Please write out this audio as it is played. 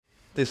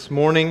this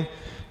morning.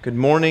 Good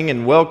morning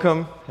and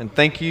welcome, and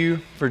thank you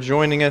for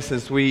joining us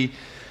as we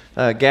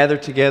gather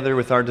together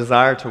with our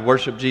desire to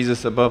worship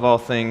Jesus above all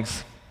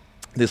things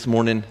this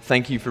morning.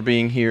 Thank you for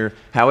being here.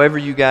 However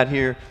you got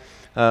here,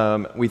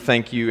 we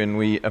thank you and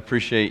we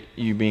appreciate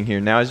you being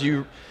here. Now, as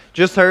you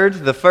just heard,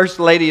 the First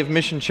Lady of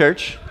Mission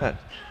Church,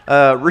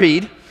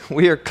 read,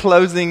 we are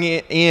closing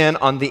in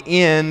on the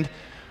end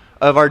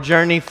of our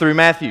journey through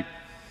Matthew.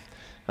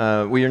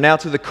 We are now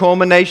to the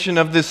culmination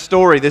of this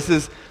story. This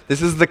is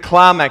the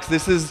climax.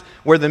 This is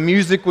where the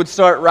music would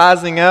start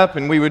rising up,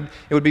 and it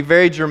would be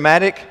very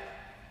dramatic.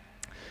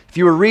 If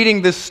you were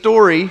reading this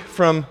story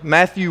from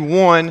Matthew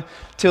 1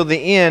 till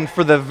the end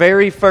for the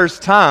very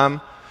first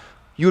time,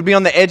 you would be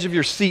on the edge of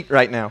your seat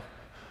right now.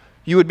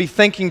 You would be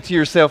thinking to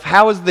yourself,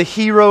 how is the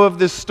hero of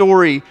this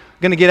story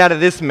going to get out of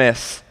this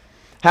mess?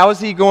 How is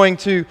he going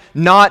to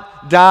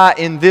not die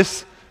in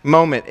this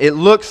moment? It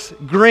looks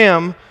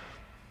grim,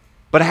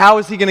 but how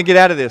is he going to get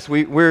out of this?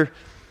 We're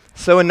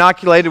so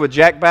inoculated with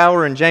Jack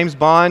Bauer and James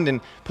Bond and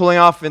pulling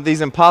off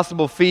these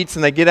impossible feats,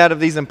 and they get out of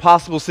these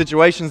impossible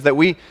situations that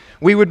we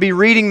would be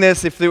reading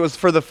this if it was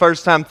for the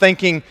first time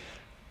thinking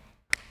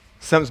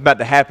something's about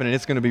to happen and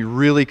it's going to be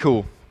really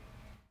cool.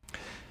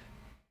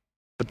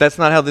 But that's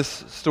not how this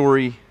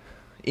story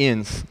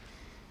ends.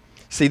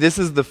 See, this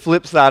is the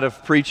flip side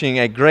of preaching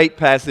a great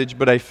passage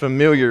but a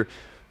familiar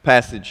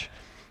passage.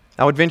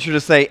 I would venture to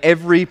say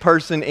every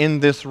person in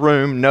this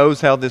room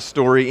knows how this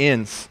story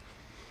ends.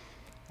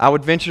 I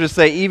would venture to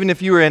say even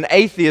if you were an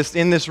atheist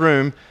in this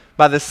room,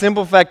 by the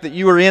simple fact that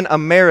you are in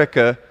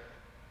America,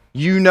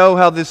 you know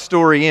how this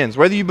story ends.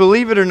 Whether you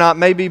believe it or not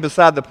may be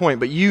beside the point,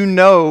 but you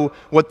know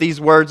what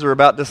these words are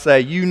about to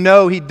say. You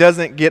know he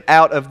doesn't get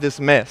out of this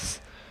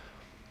mess.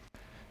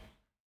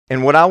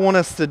 And what I want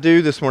us to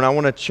do this morning, I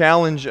want to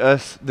challenge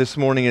us this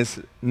morning,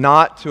 is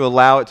not to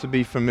allow it to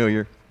be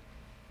familiar.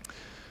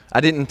 I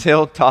didn't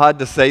tell Todd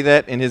to say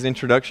that in his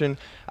introduction.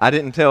 I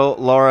didn't tell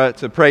Laura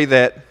to pray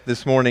that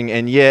this morning,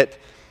 and yet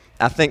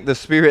I think the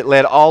Spirit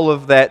led all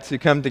of that to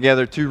come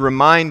together to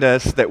remind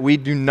us that we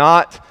do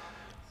not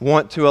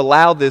want to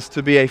allow this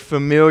to be a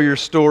familiar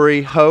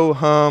story,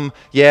 ho-hum,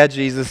 yeah,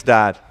 Jesus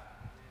died.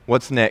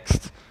 What's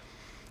next?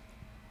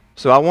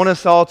 So I want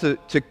us all to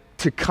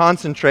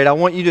concentrate. I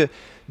want you to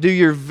do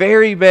your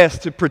very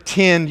best to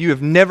pretend you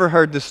have never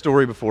heard this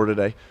story before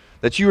today,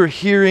 that you are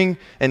hearing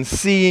and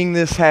seeing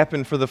this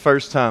happen for the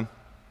first time.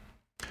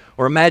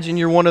 Or imagine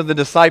you're one of the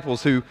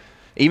disciples who,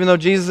 even though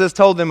Jesus has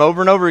told them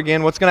over and over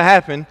again what's going to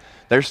happen,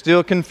 they're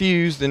still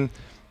confused and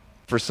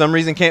for some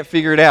reason can't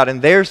figure it out. And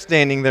they're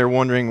standing there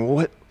wondering,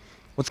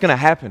 what's going to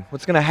happen?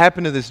 What's going to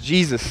happen to this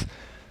Jesus?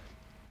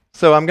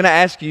 So I'm going to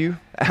ask you,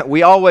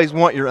 we always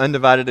want your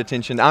undivided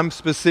attention. I'm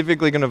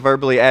specifically going to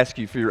verbally ask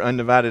you for your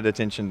undivided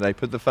attention today.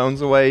 Put the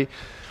phones away.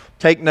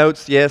 Take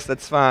notes, yes,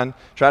 that's fine.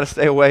 Try to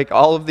stay awake,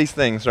 all of these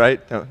things,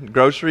 right?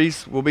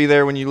 Groceries will be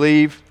there when you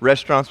leave.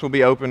 Restaurants will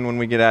be open when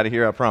we get out of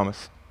here, I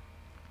promise.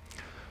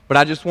 But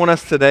I just want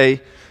us today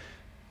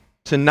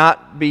to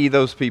not be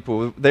those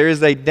people. There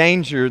is a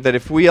danger that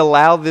if we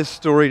allow this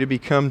story to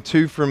become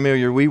too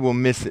familiar, we will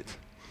miss it.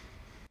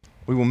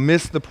 We will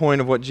miss the point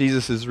of what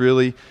Jesus is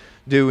really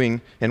doing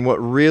and what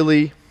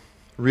really,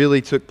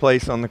 really took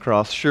place on the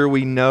cross. Sure,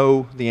 we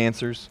know the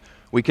answers.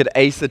 We could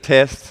ace a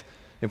test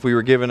if we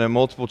were given a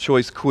multiple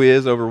choice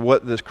quiz over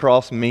what this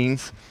cross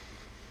means.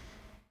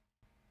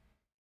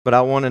 But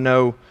I want to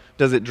know,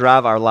 does it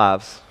drive our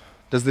lives?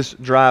 Does this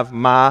drive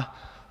my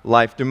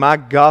life? Do my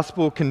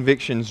gospel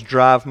convictions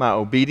drive my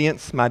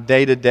obedience, my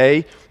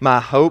day-to-day, my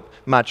hope,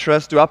 my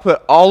trust? Do I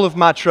put all of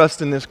my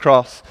trust in this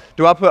cross?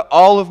 Do I put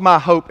all of my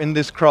hope in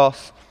this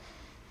cross?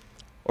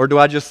 Or do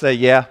I just say,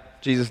 yeah,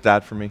 Jesus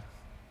died for me?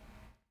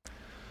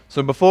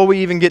 So before we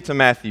even get to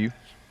Matthew,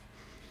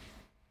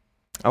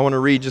 I want to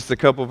read just a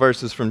couple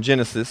verses from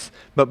Genesis,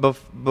 but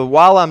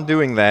while I'm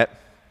doing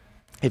that,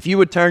 if you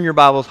would turn your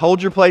Bibles,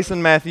 hold your place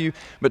in Matthew,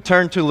 but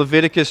turn to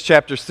Leviticus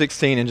chapter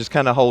 16 and just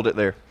kind of hold it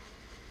there.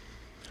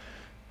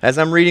 As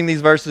I'm reading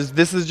these verses,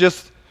 this is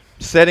just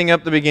setting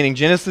up the beginning.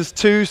 Genesis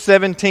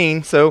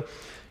 2:17, so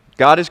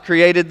God has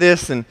created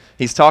this, and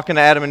he's talking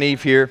to Adam and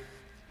Eve here.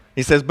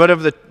 He says, but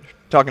of the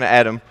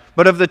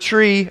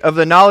tree of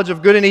the knowledge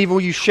of good and evil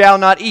you shall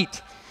not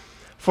eat.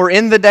 For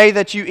in the day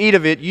that you eat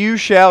of it, you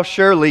shall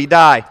surely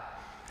die.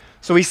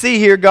 So we see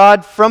here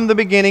God from the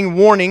beginning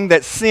warning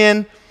that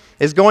sin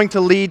is going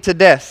to lead to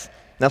death.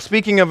 Now,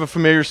 speaking of a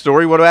familiar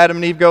story, what do Adam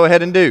and Eve go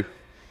ahead and do?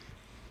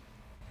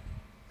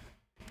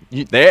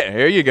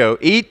 There you go.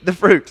 Eat the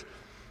fruit.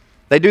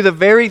 They do the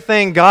very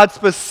thing God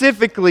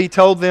specifically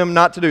told them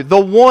not to do. The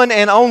one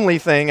and only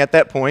thing at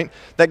that point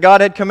that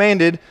God had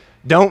commanded,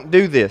 don't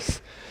do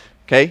this.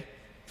 Okay?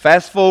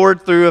 Fast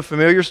forward through a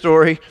familiar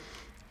story.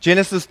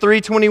 Genesis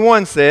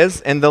 3:21 says,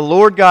 and the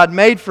Lord God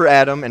made for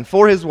Adam and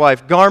for his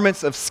wife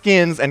garments of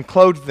skins and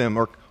clothed them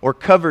or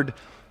covered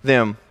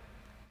them.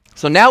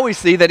 So now we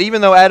see that even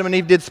though Adam and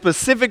Eve did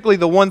specifically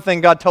the one thing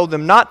God told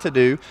them not to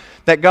do,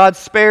 that God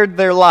spared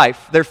their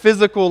life, their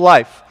physical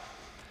life.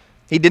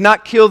 He did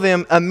not kill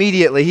them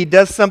immediately. He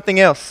does something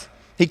else.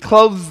 He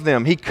clothes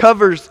them. He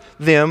covers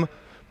them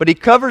but he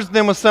covers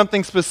them with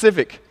something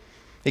specific.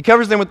 He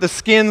covers them with the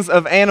skins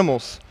of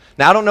animals.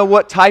 Now, I don't know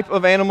what type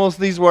of animals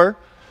these were.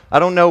 I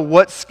don't know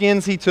what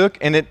skins he took,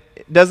 and it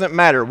doesn't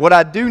matter. What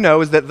I do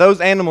know is that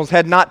those animals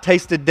had not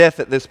tasted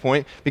death at this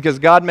point because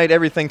God made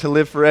everything to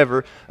live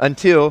forever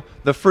until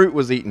the fruit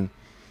was eaten.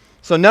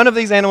 So none of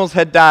these animals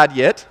had died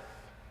yet,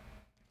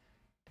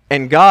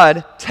 and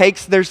God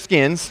takes their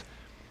skins,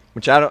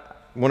 which I don't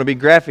want to be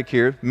graphic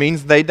here,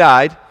 means they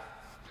died,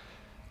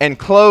 and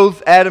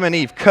clothed Adam and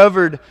Eve,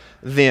 covered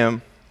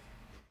them.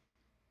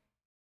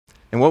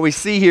 And what we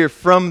see here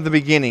from the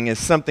beginning is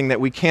something that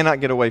we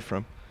cannot get away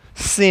from.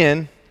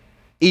 Sin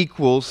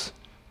equals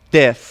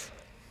death.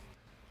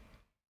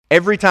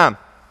 Every time.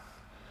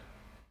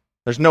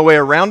 There's no way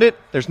around it.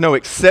 There's no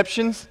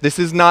exceptions. This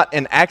is not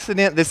an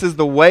accident. This is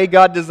the way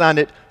God designed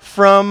it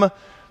from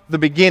the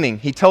beginning.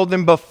 He told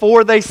them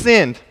before they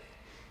sinned,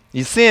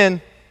 you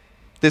sin,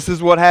 this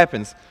is what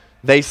happens.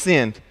 They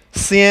sinned.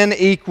 Sin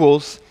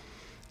equals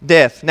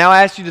death. Now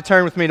I ask you to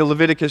turn with me to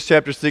Leviticus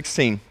chapter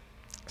 16.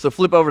 So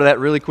flip over to that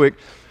really quick.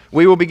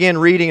 We will begin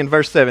reading in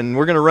verse 7.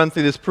 We're going to run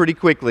through this pretty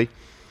quickly.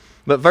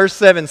 But verse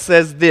 7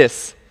 says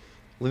this,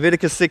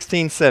 Leviticus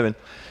 16:7.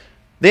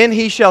 Then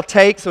he shall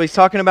take, so he's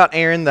talking about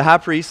Aaron, the high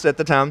priest at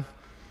the time.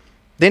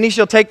 Then he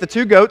shall take the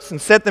 2 goats and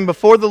set them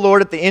before the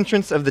Lord at the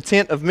entrance of the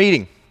tent of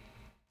meeting.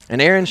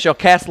 And Aaron shall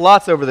cast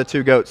lots over the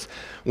 2 goats,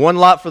 one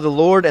lot for the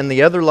Lord and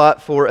the other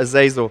lot for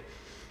Azazel.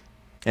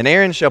 And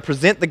Aaron shall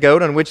present the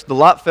goat on which the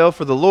lot fell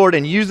for the Lord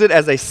and use it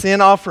as a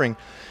sin offering.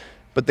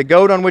 But the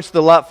goat on which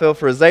the lot fell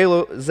for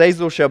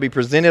Azazel shall be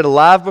presented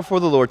alive before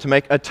the Lord to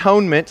make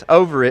atonement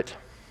over it,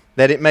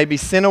 that it may be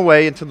sent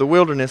away into the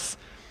wilderness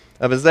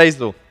of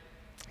Azazel.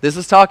 This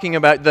is talking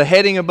about the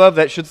heading above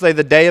that should say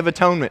the Day of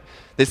Atonement.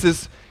 This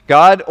is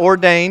God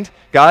ordained.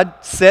 God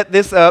set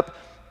this up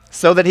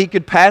so that he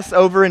could pass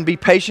over and be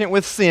patient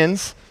with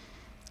sins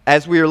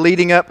as we are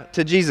leading up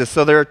to Jesus.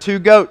 So there are 2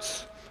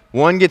 goats.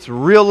 One gets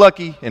real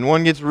lucky and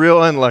one gets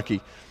real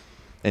unlucky.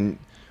 And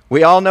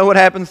we all know what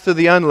happens to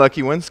the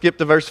unlucky one. Skip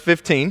to verse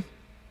 15.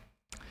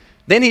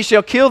 Then he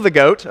shall kill the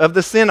goat of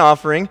the sin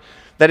offering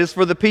that is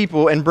for the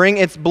people and bring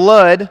its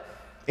blood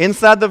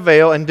inside the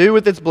veil and do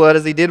with its blood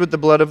as he did with the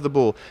blood of the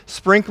bull,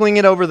 sprinkling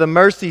it over the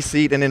mercy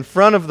seat and in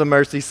front of the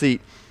mercy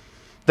seat.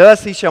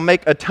 Thus he shall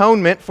make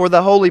atonement for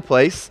the holy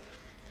place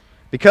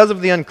because of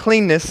the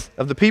uncleanness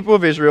of the people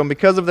of Israel and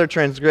because of their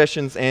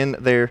transgressions and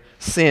their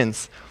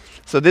sins.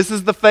 So this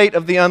is the fate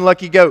of the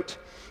unlucky goat.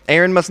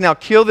 Aaron must now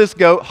kill this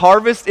goat,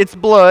 harvest its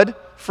blood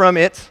from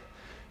it.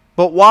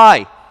 But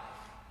why?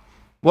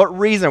 What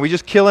reason? Are we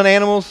just killing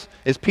animals?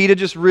 Is PETA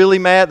just really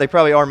mad? They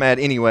probably are mad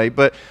anyway,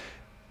 but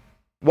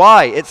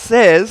why? It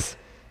says,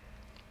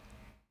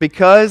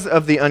 because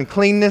of the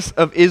uncleanness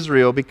of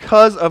Israel,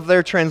 because of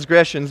their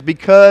transgressions,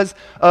 because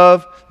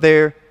of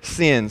their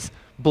sins.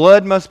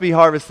 Blood must be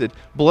harvested.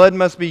 Blood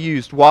must be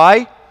used.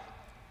 Why?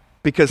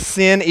 Because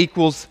sin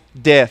equals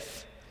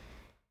death.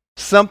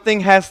 Something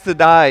has to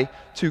die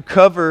to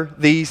cover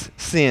these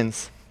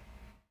sins.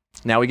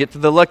 Now we get to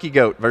the lucky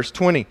goat, verse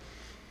 20.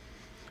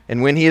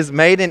 And when he has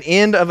made an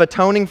end of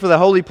atoning for the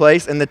holy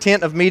place and the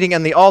tent of meeting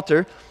and the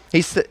altar,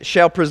 he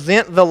shall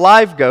present the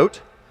live goat,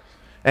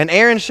 and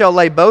Aaron shall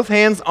lay both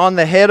hands on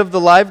the head of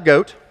the live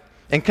goat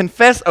and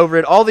confess over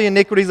it all the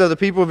iniquities of the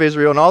people of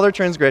Israel and all their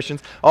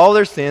transgressions, all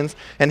their sins,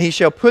 and he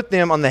shall put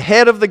them on the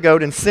head of the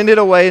goat and send it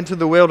away into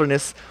the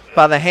wilderness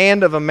by the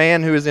hand of a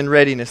man who is in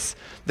readiness.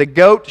 The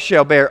goat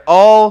shall bear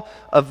all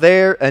of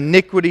their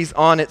iniquities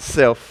on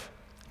itself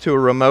to a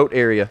remote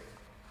area.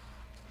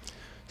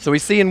 So we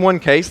see in one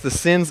case the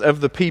sins of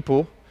the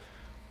people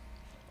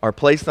are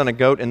placed on a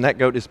goat, and that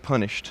goat is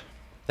punished.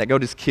 That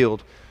goat is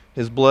killed.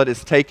 His blood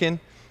is taken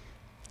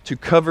to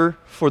cover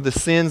for the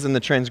sins and the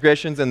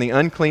transgressions and the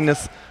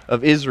uncleanness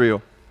of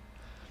Israel.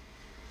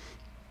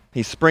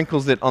 He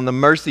sprinkles it on the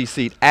mercy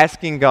seat,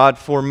 asking God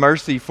for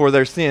mercy for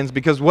their sins,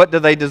 because what do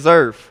they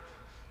deserve?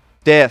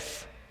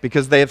 Death,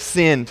 because they have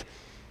sinned.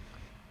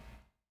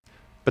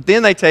 But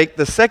then they take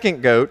the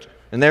second goat,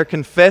 and they're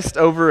confessed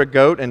over a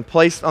goat and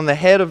placed on the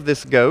head of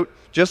this goat,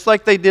 just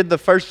like they did the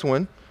first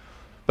one.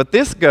 But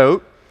this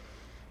goat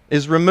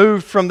is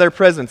removed from their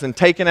presence and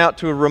taken out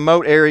to a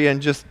remote area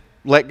and just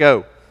let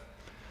go.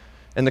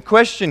 And the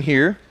question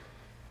here,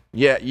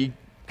 you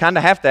kind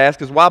of have to ask,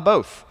 is why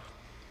both?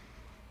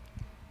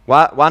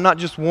 Why not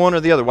just one or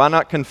the other? Why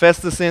not confess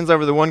the sins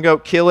over the one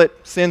goat, kill it,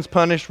 sins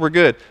punished, we're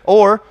good?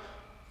 Or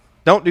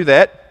don't do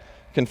that.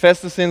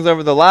 Confess the sins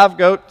over the live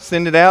goat,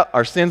 send it out.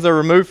 Our sins are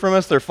removed from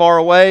us, they're far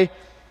away.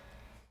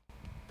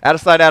 Out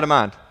of sight, out of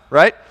mind,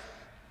 right?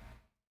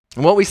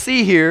 And what we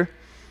see here,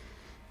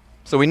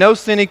 so we know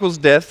sin equals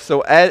death,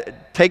 so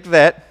take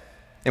that.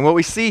 And what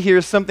we see here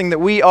is something that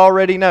we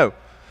already know.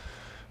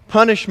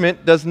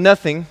 Punishment does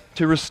nothing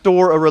to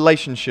restore a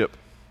relationship.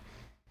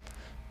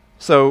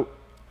 So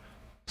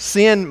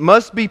sin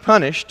must be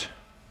punished,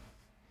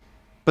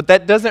 but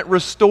that doesn't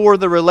restore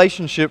the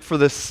relationship for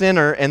the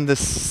sinner and the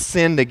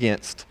sinned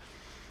against.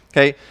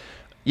 Okay?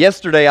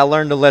 Yesterday I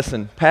learned a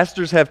lesson.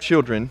 Pastors have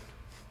children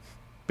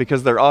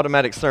because they're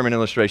automatic sermon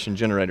illustration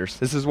generators.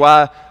 This is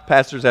why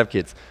pastors have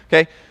kids,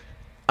 okay?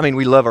 I mean,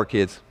 we love our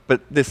kids,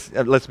 but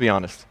let's be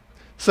honest.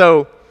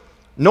 So,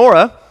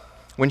 Nora,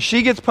 when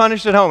she gets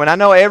punished at home, and I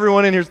know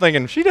everyone in here is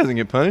thinking, she doesn't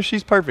get punished,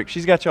 she's perfect,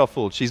 she's got y'all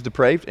fooled, she's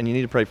depraved, and you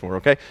need to pray for her,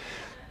 okay?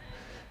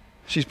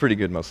 She's pretty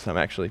good most of the time,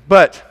 actually.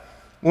 But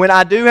when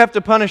I do have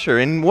to punish her,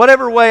 in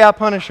whatever way I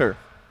punish her,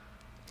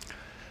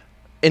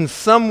 in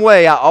some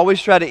way I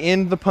always try to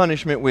end the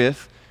punishment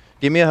with,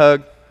 give me a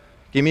hug,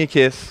 give me a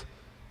kiss,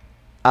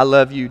 I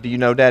love you, do you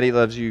know Daddy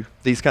loves you,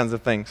 these kinds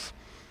of things.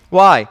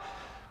 Why?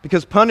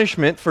 Because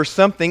punishment for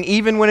something,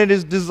 even when it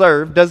is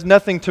deserved, does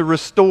nothing to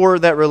restore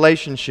that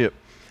relationship.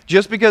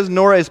 Just because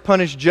Nora is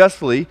punished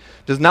justly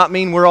does not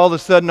mean we're all of a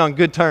sudden on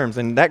good terms,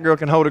 and that girl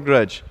can hold a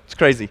grudge. It's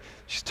crazy.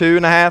 She's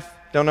 2.5,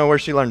 don't know where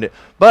she learned it.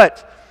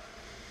 But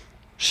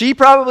she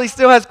probably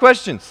still has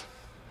questions.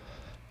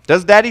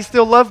 Does Daddy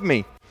still love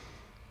me?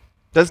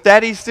 Does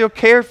Daddy still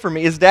care for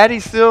me? Is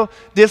Daddy still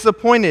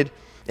disappointed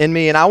in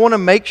me? And I want to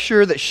make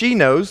sure that she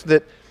knows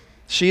that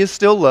she is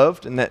still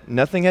loved and that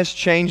nothing has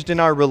changed in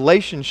our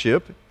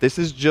relationship. This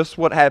is just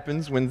what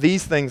happens when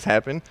these things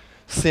happen.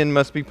 Sin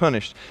must be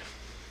punished.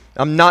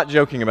 I'm not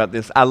joking about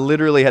this. I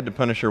literally had to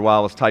punish her while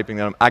I was typing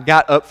that. I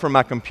got up from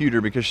my computer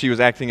because she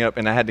was acting up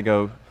and I had to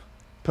go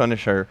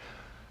punish her.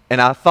 And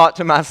I thought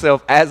to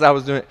myself as I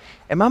was doing it,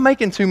 am I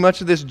making too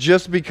much of this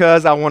just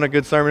because I want a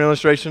good sermon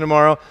illustration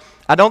tomorrow?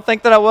 I don't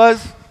think that I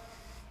was,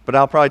 but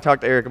I'll probably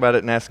talk to Eric about it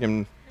and ask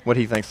him what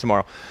he thinks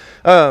tomorrow.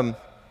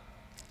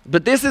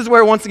 But this is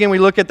where, once again, we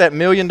look at that $1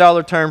 million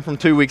term from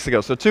 2 weeks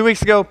ago. So 2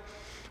 weeks ago,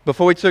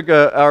 before we took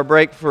our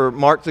break for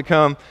Mark to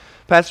come,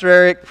 Pastor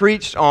Eric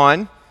preached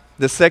on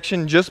the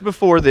section just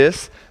before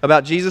this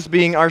about Jesus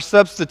being our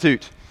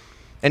substitute.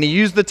 And he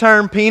used the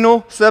term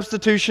penal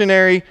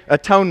substitutionary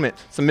atonement.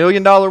 It's a $1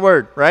 million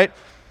word, right?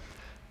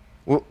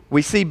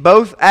 We see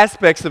both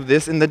aspects of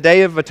this in the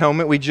Day of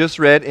Atonement we just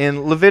read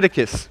in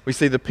Leviticus. We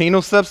see the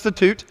penal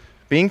substitute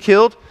being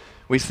killed.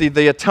 We see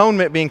the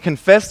atonement being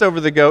confessed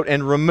over the goat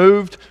and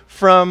removed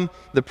from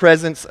the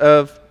presence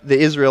of the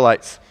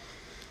Israelites.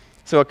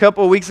 So a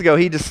couple of weeks ago,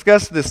 he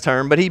discussed this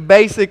term, but he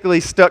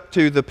basically stuck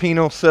to the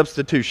penal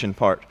substitution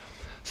part.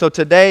 So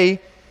today,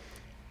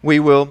 we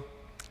will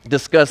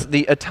discuss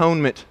the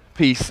atonement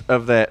piece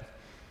of that.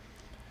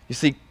 You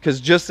see, because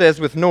just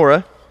as with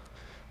Nora,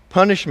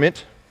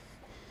 punishment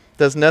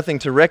does nothing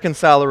to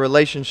reconcile a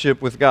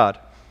relationship with God.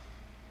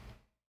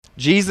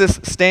 Jesus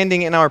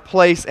standing in our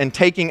place and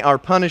taking our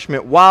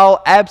punishment,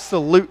 while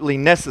absolutely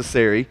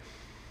necessary,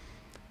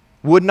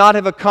 would not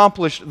have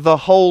accomplished the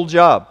whole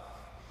job.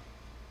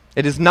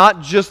 It is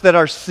not just that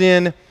our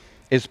sin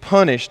is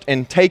punished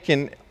and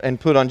taken and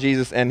put on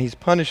Jesus and he's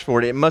punished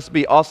for it. It must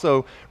be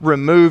also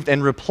removed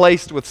and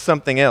replaced with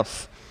something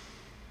else.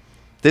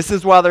 This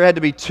is why there had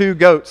to be 2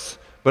 goats,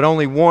 but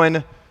only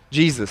one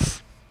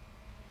Jesus.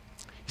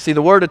 You see,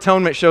 the word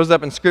atonement shows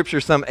up in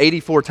Scripture some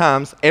 84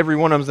 times. Every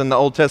one of them is in the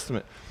Old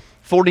Testament.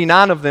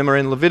 49 of them are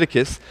in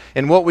Leviticus,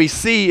 and what we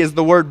see is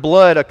the word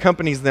blood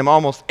accompanies them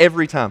almost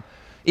every time.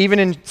 Even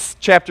in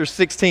chapter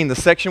 16, the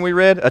section we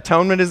read,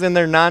 atonement is in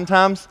there 9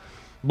 times,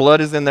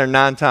 blood is in there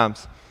 9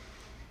 times.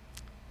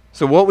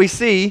 So what we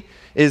see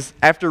is,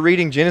 after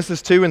reading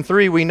Genesis 2 and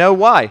 3, we know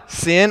why.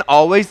 Sin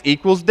always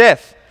equals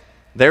death.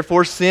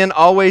 Therefore, sin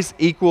always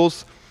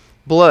equals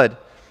blood.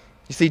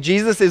 You see,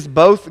 Jesus is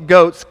both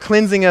goats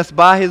cleansing us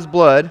by his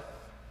blood.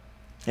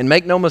 And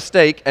make no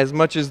mistake, as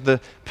much as the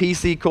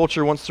PC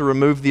culture wants to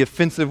remove the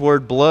offensive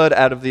word blood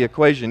out of the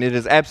equation, it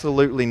is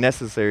absolutely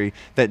necessary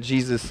that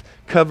Jesus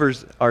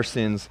covers our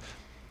sins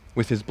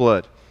with his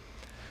blood.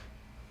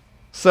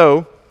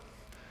 So,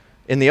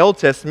 in the Old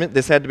Testament,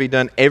 this had to be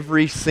done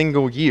every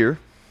single year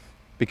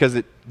because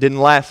it didn't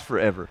last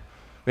forever.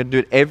 We had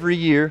to do it every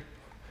year,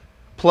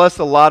 plus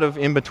a lot of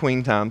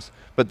in-between times.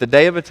 But the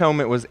Day of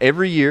Atonement was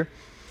every year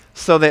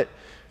so that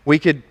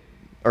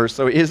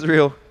so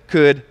Israel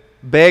could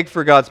beg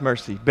for God's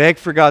mercy, beg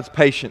for God's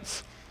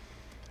patience,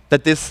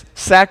 that this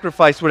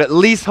sacrifice would at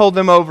least hold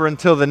them over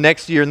until the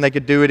next year and they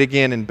could do it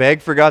again and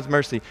beg for God's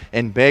mercy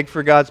and beg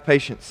for God's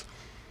patience.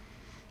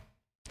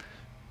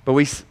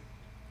 But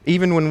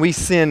even when we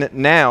sin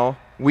now,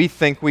 we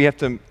think we have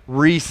to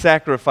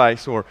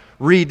re-sacrifice or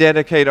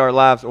rededicate our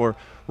lives or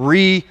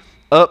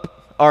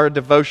re-up our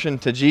devotion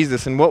to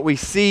Jesus. And what we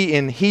see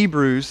in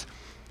Hebrews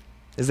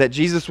is that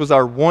Jesus was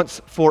our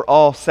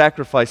once-for-all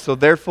sacrifice. So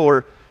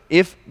therefore,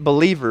 if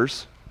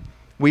believers,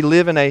 we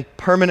live in a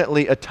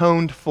permanently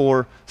atoned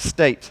for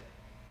state.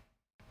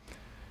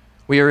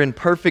 We are in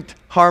perfect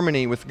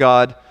harmony with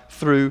God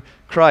through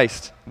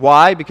Christ.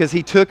 Why? Because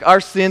he took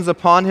our sins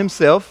upon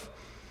himself,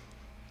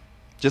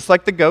 just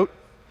like the goat.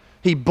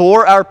 He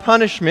bore our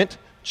punishment,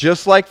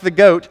 just like the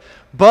goat.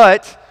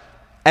 But,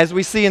 as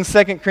we see in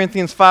 2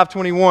 Corinthians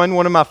 5:21,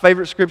 one of my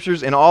favorite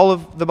scriptures in all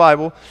of the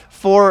Bible,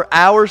 for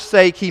our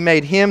sake he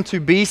made him to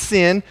be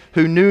sin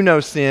who knew no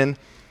sin.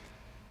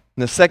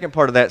 And the second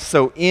part of that,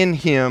 so in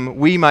him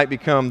we might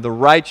become the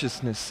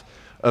righteousness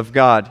of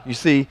God. You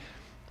see,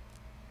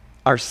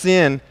 our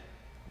sin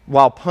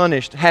while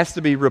punished, has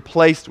to be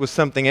replaced with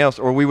something else,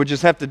 or we would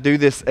just have to do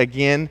this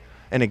again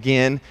and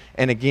again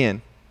and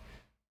again.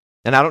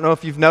 And I don't know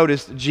if you've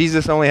noticed,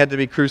 Jesus only had to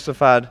be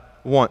crucified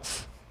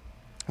once.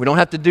 We don't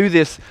have to do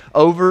this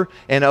over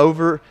and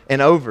over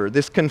and over.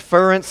 This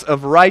conference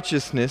of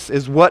righteousness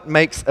is what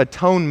makes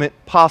atonement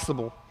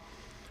possible.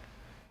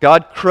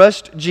 God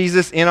crushed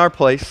Jesus in our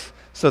place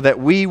so that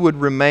we would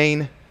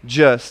remain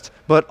just,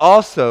 but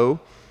also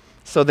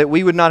so that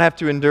we would not have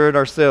to endure it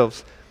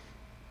ourselves.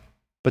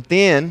 But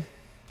then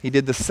he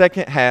did the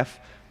second half,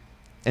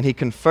 and he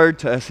conferred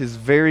to us his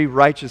very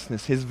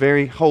righteousness, his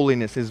very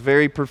holiness, his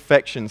very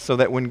perfection, so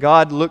that when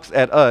God looks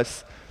at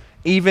us,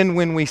 even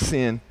when we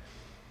sin,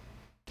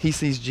 he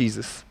sees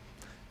Jesus.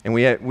 And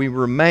we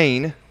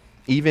remain,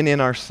 even in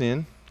our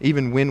sin,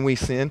 even when we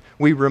sin,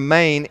 we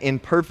remain in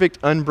perfect,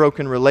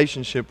 unbroken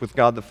relationship with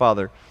God the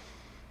Father.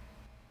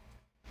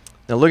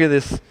 Now look at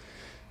this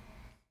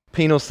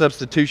penal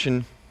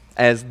substitution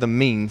as the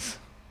means,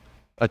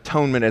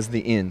 atonement as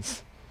the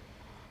ends.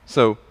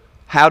 So,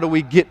 how do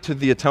we get to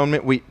the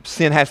atonement?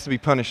 Sin has to be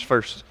punished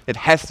first. It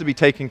has to be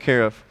taken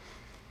care of.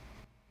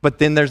 But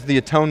then there's the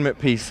atonement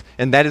piece,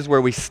 and that is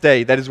where we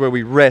stay. That is where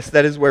we rest.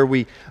 That is where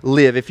we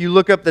live. If you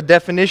look up the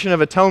definition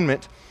of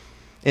atonement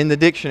in the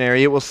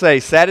dictionary, it will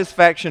say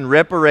satisfaction,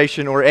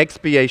 reparation, or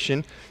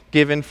expiation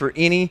given for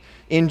any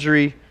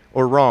injury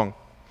or wrong.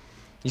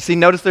 You see,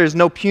 notice there is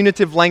no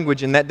punitive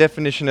language in that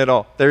definition at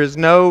all. There is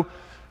no,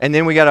 and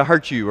then we got to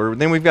hurt you, or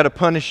then we've got to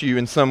punish you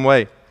in some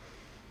way.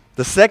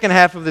 The second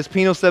half of this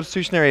penal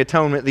substitutionary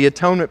atonement, the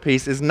atonement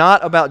piece, is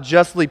not about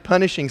justly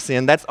punishing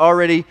sin. That's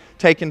already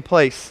taken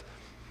place,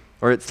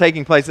 or it's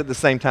taking place at the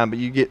same time, but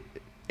you get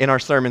in our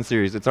sermon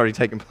series, it's already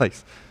taken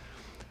place.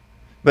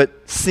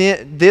 But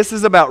sin, this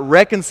is about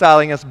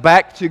reconciling us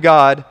back to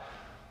God,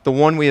 the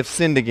one we have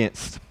sinned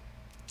against.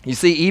 You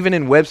see, even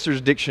in Webster's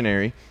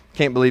dictionary,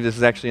 can't believe this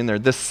is actually in there,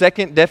 the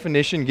second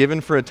definition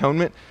given for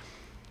atonement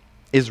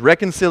is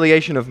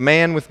reconciliation of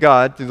man with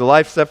God through the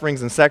life,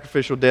 sufferings, and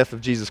sacrificial death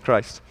of Jesus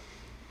Christ.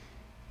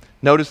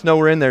 Notice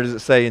nowhere in there does it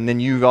say, and then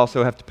you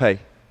also have to pay.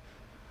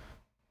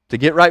 To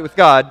get right with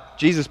God,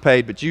 Jesus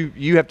paid, but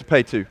you have to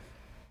pay too.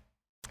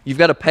 You've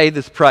got to pay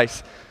this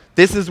price.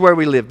 This is where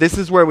we live. This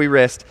is where we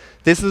rest.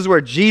 This is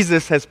where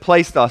Jesus has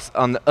placed us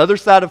on the other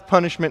side of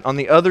punishment, on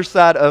the other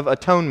side of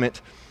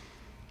atonement,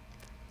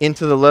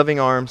 into the loving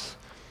arms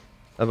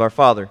of our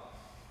Father.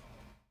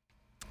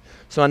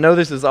 So I know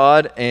this is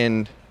odd,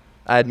 and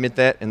I admit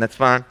that, and that's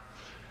fine.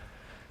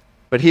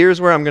 But here's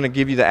where I'm going to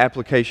give you the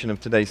application of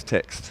today's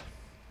text.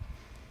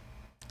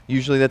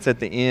 Usually that's at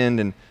the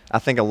end, and I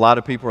think a lot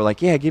of people are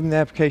like, yeah, give me the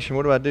application.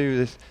 What do I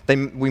do?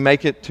 We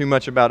make it too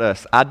much about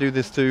us. I do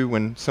this too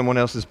when someone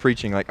else is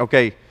preaching. Like,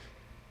 okay,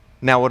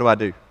 now what do I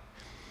do?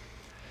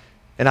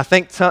 And I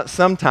think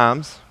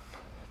sometimes,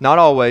 not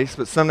always,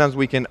 but sometimes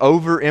we can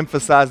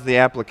overemphasize the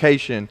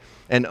application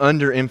and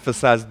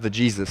underemphasize the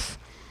Jesus.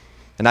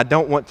 And I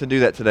don't want to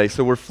do that today.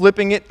 So we're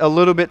flipping it a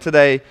little bit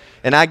today,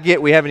 and I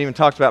get we haven't even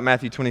talked about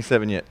Matthew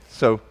 27 yet.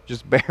 So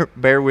just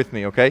bear with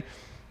me, okay?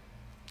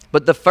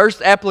 But the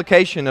first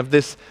application of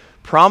this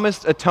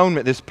promised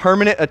atonement, this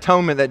permanent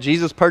atonement that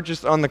Jesus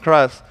purchased on the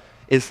cross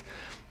is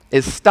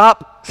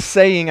stop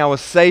saying I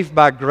was saved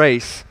by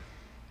grace,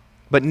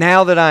 but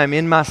now that I am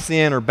in my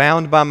sin or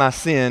bound by my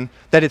sin,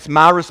 that it's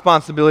my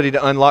responsibility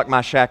to unlock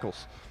my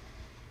shackles.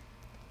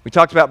 We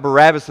talked about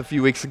Barabbas a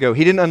few weeks ago.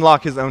 He didn't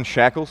unlock his own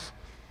shackles.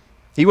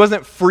 He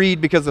wasn't freed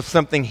because of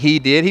something he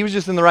did. He was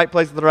just in the right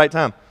place at the right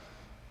time.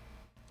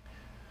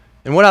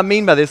 And what I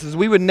mean by this is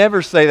we would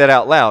never say that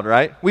out loud,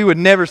 right? We would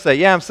never say,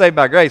 yeah, I'm saved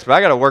by grace, but I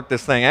got to work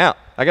this thing out.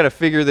 I got to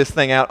figure this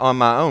thing out on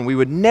my own. We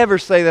would never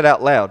say that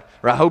out loud,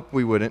 or I hope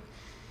we wouldn't.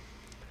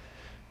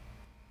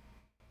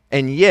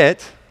 And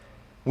yet,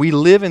 we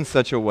live in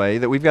such a way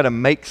that we've got to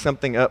make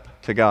something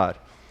up to God,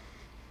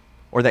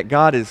 or that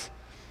God is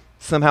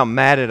somehow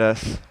mad at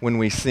us when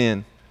we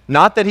sin.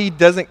 Not that he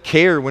doesn't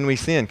care when we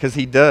sin, because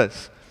he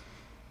does.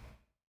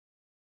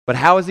 But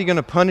how is he going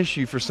to punish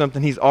you for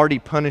something he's already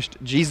punished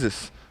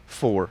Jesus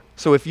for?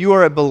 So if you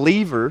are a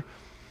believer,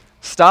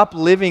 stop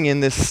living in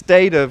this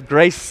state of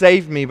grace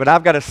saved me, but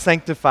I've got to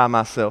sanctify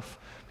myself,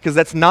 because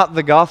that's not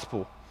the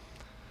gospel.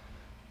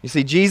 You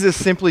see, Jesus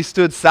simply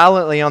stood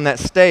silently on that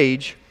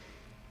stage,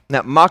 in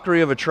that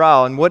mockery of a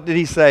trial, and what did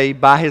he say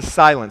by his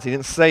silence? He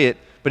didn't say it,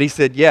 but he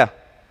said, yeah,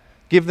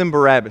 give them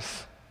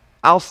Barabbas.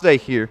 I'll stay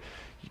here.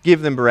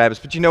 Give them Barabbas.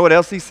 But you know what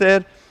else he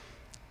said?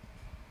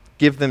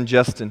 Give them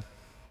Justin.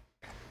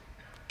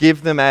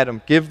 Give them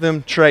Adam. Give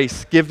them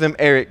Trace. Give them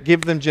Eric.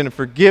 Give them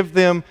Jennifer. Give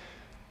them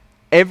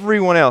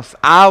everyone else.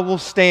 I will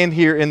stand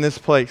here in this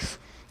place.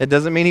 It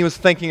doesn't mean he was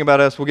thinking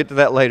about us. We'll get to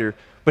that later.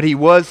 But he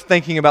was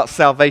thinking about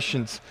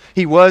salvations.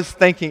 He was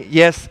thinking,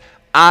 yes,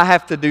 I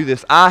have to do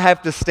this. I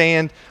have to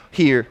stand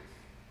here.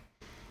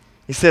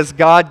 He says,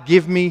 God,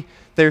 give me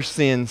their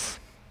sins.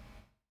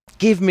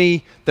 Give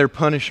me their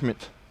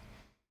punishment.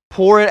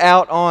 Pour it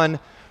out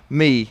on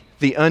me,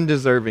 the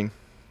undeserving.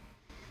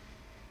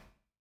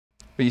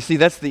 But you see,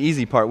 that's the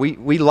easy part.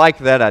 We like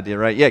that idea,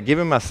 right? Yeah, give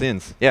him my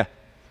sins. Yeah.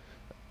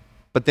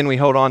 But then we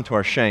hold on to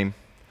our shame.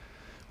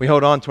 We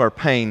hold on to our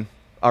pain,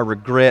 our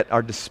regret,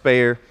 our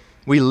despair.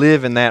 We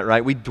live in that,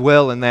 right? We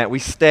dwell in that. We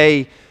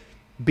stay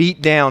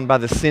beat down by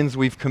the sins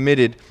we've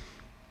committed.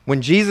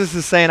 When Jesus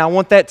is saying, I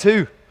want that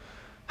too.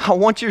 I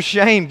want your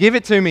shame. Give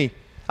it to me.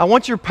 I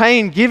want your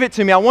pain. Give it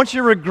to me. I want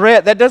your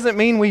regret. That doesn't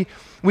mean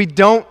we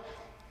don't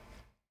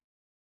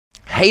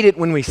hate it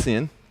when we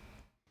sin.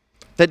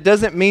 That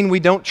doesn't mean we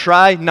don't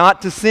try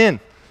not to sin.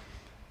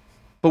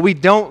 But we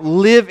don't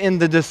live in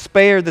the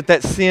despair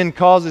that sin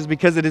causes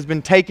because it has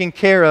been taken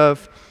care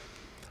of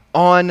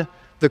on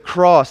the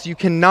cross. You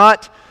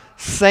cannot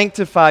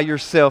sanctify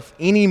yourself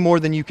any more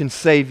than you can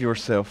save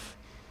yourself.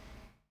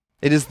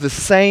 It is the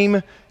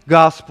same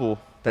gospel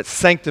that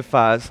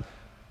sanctifies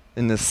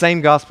and the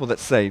same gospel that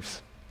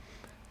saves.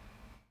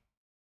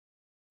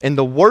 And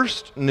the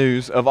worst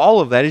news of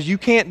all of that is you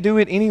can't do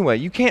it anyway.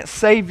 You can't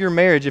save your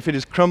marriage if it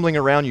is crumbling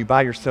around you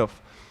by yourself.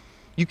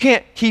 You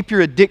can't keep your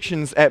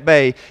addictions at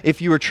bay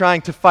if you are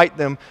trying to fight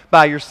them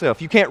by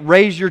yourself. You can't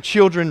raise your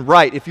children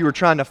right if you were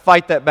trying to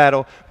fight that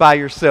battle by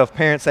yourself.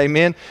 Parents,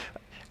 amen.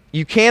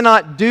 You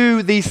cannot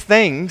do these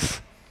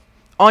things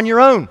on your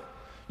own.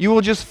 You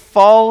will just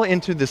fall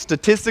into the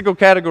statistical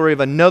category of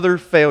another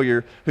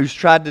failure who's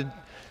tried to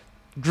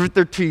grit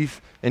their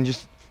teeth and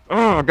just,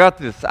 I got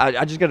this.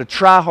 I just got to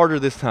try harder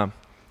this time.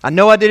 I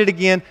know I did it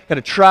again. Got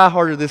to try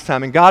harder this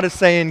time. And God is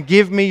saying,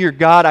 give me your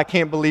God. I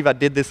can't believe I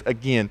did this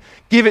again.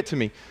 Give it to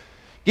me.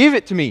 Give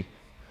it to me.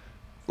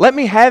 Let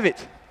me have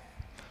it.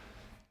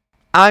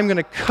 I'm going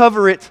to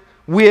cover it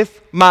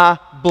with my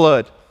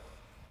blood.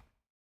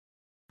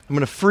 I'm going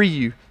to free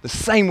you the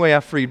same way I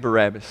freed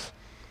Barabbas.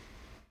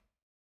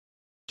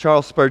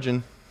 Charles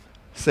Spurgeon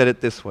said it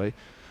this way.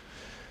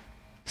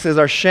 He says,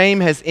 our shame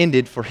has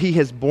ended, for he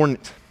has borne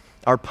it.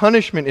 Our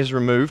punishment is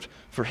removed,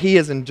 for he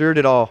has endured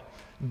it all.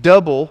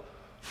 Double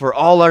for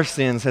all our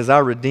sins has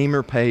our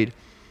Redeemer paid.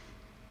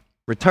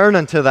 Return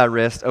unto thy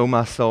rest, O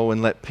my soul,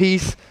 and let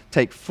peace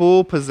take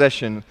full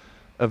possession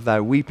of thy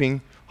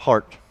weeping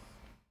heart.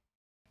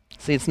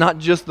 See, it's not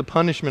just the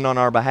punishment on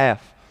our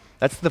behalf.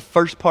 That's the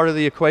first part of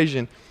the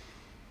equation.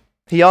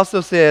 He also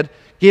said,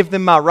 give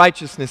them my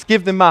righteousness,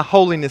 give them my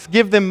holiness,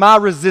 give them my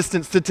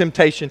resistance to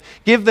temptation,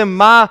 give them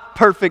my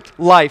perfect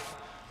life.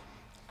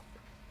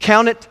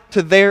 Count it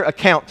to their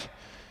account.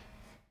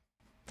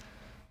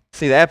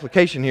 See, the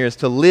application here is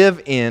to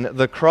live in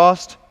the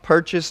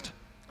cross-purchased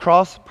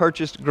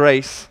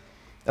grace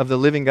of the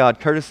living God,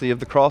 courtesy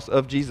of the cross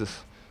of Jesus.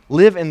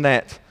 Live in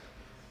that.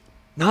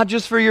 Not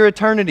just for your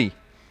eternity.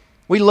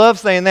 We love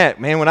saying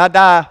that. Man, when I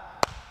die,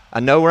 I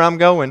know where I'm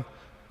going.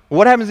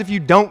 What happens if you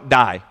don't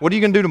die? What are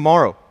you going to do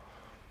tomorrow?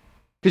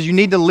 Because you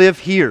need to live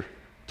here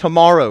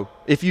tomorrow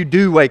if you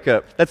do wake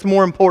up. That's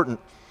more important.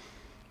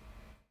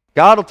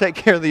 God will take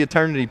care of the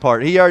eternity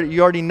part. You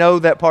already know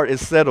that part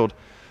is settled.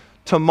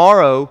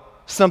 Tomorrow,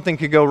 something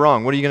could go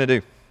wrong. What are you going to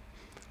do?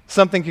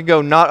 Something could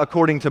go not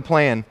according to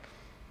plan.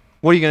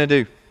 What are you going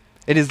to do?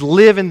 It is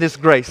live in this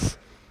grace.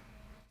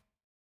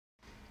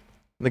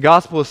 The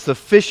gospel is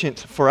sufficient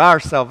for our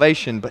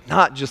salvation, but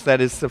not just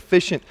that, it's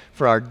sufficient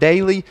for our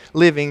daily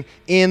living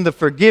in the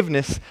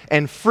forgiveness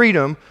and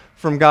freedom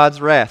from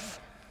God's wrath.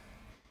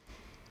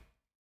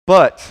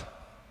 But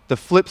the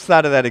flip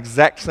side of that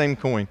exact same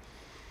coin.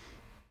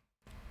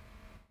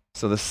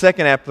 So the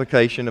second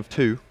application of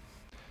 2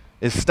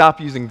 is stop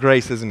using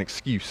grace as an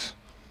excuse.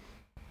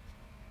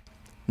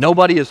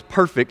 Nobody is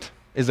perfect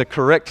is a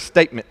correct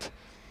statement.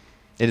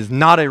 It is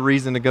not a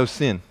reason to go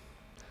sin.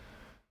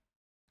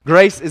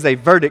 Grace is a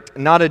verdict,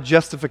 not a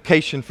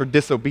justification for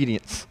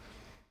disobedience.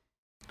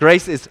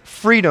 Grace is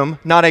freedom,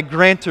 not a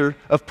grantor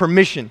of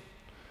permission.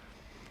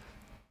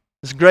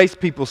 This grace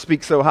people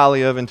speak so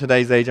highly of in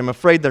today's age, I'm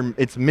afraid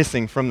it's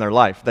missing from their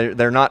life.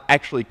 They're not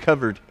actually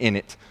covered in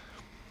it.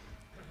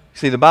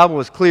 See, the Bible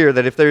is clear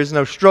that if there is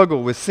no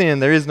struggle with sin,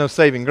 there is no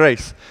saving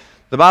grace.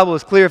 The Bible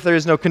is clear if there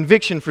is no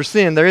conviction for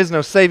sin, there is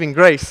no saving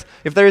grace.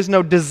 If there is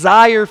no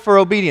desire for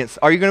obedience,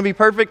 are you going to be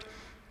perfect?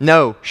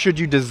 No. Should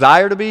you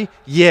desire to be?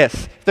 Yes.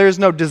 If there is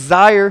no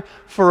desire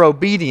for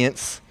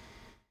obedience,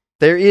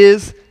 there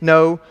is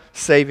no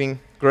saving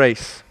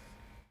grace.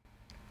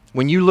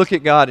 When you look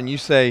at God and you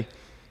say,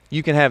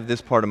 you can have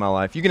this part of my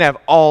life, you can have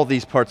all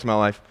these parts of my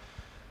life,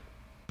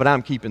 but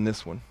I'm keeping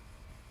this one.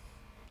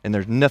 And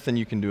there's nothing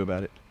you can do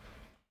about it.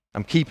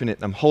 I'm keeping it.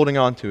 I'm holding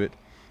on to it.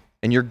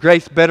 And your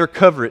grace better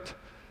cover it.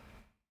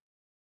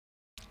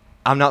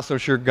 I'm not so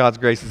sure God's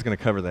grace is going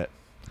to cover that.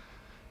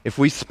 If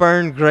we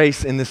spurn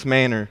grace in this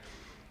manner,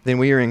 then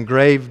we are in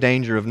grave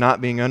danger of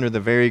not being under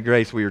the very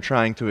grace we are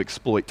trying to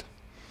exploit.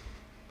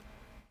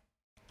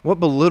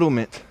 What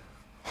belittlement.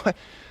 What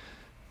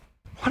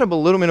a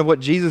belittlement of what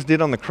Jesus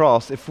did on the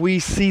cross if we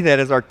see that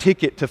as our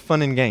ticket to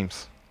fun and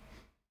games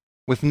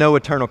with no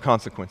eternal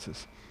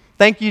consequences.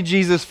 Thank you,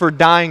 Jesus, for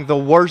dying the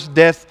worst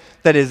death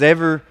that has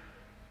ever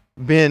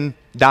been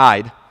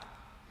died.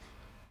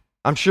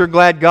 I'm sure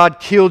glad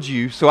God killed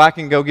you so I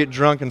can go get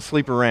drunk and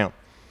sleep around.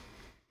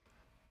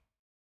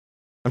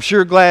 I'm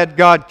sure glad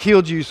God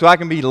killed you so I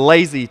can be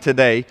lazy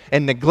today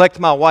and neglect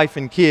my wife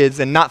and kids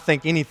and not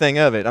think anything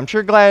of it. I'm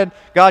sure glad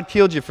God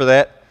killed you for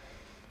that.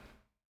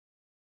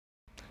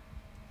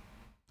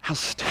 How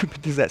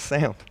stupid does that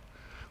sound?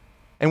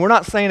 And we're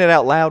not saying it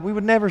out loud. We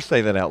would never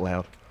say that out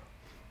loud.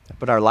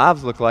 But our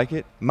lives look like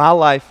it. My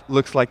life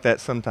looks like that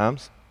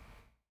sometimes.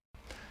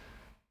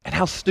 And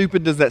how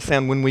stupid does that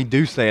sound when we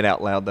do say it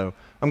out loud, though?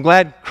 I'm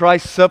glad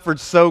Christ suffered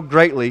so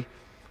greatly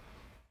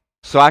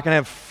so I can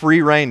have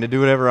free reign to do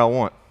whatever I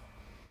want.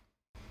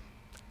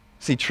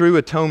 See, true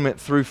atonement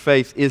through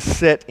faith is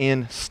set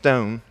in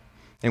stone,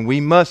 and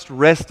we must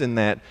rest in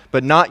that,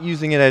 but not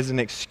using it as an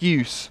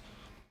excuse.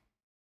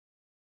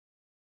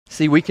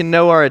 See, we can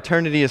know our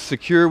eternity is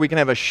secure. We can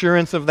have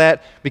assurance of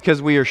that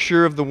because we are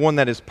sure of the one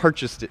that has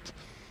purchased it.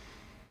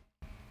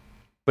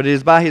 But it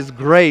is by His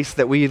grace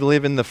that we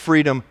live in the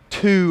freedom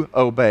to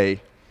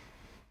obey.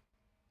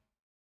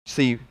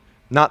 See,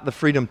 not the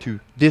freedom to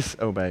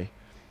disobey.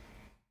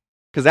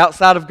 Because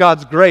outside of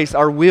God's grace,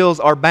 our wills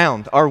are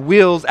bound. Our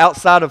wills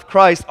outside of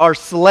Christ are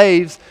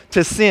slaves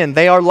to sin.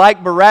 They are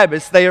like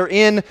Barabbas. They are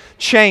in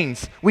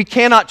chains. We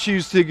cannot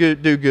choose to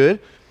do good.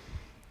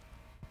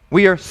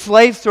 We are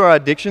slaves to our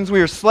addictions.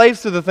 We are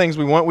slaves to the things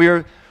we want. We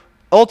are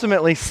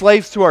ultimately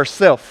slaves to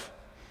ourselves.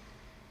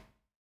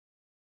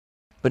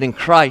 But in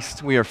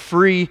Christ, we are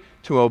free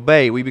to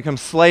obey. We become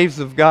slaves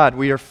of God.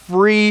 We are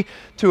free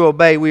to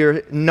obey. We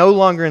are no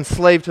longer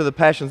enslaved to the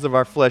passions of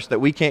our flesh that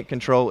we can't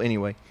control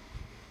anyway.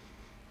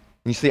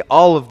 And you see,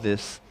 all of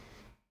this,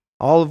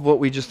 all of what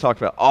we just talked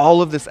about,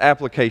 all of this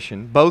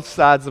application, both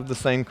sides of the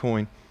same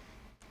coin,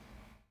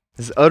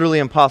 is utterly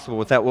impossible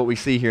without what we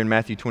see here in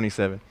Matthew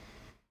 27.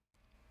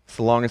 It's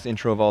the longest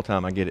intro of all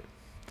time, I get it.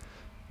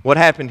 What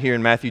happened here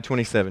in Matthew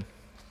 27?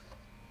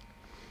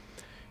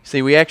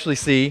 See, we actually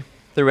see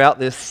throughout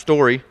this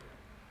story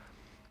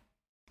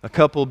a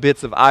couple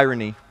bits of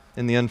irony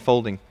in the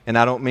unfolding. And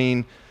I don't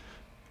mean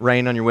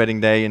rain on your wedding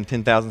day and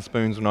 10,000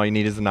 spoons when all you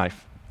need is a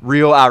knife.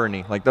 Real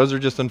irony. Like, those are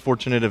just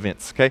unfortunate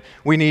events, okay?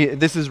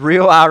 This is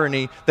real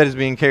irony that is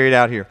being carried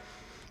out here.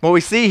 What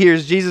we see here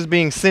is Jesus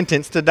being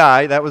sentenced to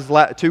die. That was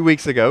 2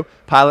 weeks ago.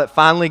 Pilate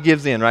finally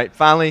gives in, right?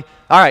 Finally,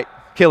 all right,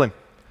 kill him.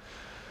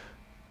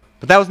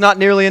 But that was not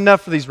nearly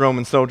enough for these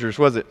Roman soldiers,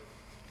 was it?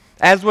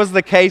 As was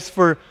the case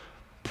for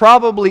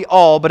probably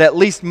all, but at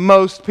least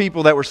most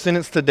people that were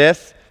sentenced to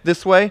death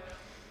this way,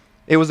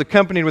 it was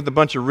accompanied with a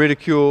bunch of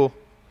ridicule,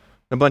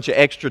 a bunch of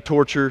extra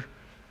torture,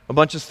 a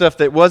bunch of stuff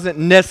that wasn't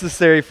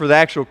necessary for the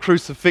actual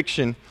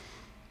crucifixion,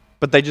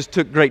 but they just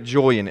took great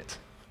joy in it.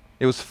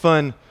 It was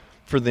fun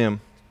for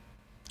them.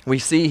 We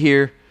see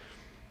here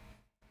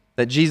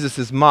that Jesus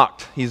is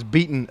mocked. He is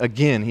beaten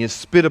again. He is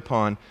spit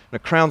upon, and a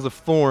crown of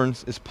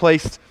thorns is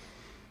placed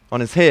on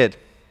his head.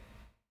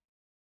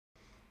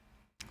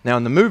 Now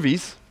in the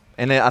movies,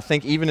 and I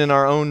think even in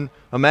our own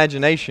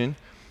imagination,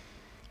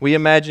 we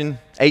imagine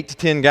 8 to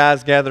 10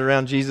 guys gathered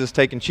around Jesus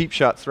taking cheap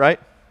shots, right?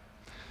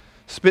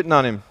 Spitting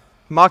on him,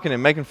 mocking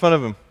him, making fun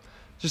of him.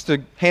 Just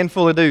a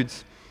handful of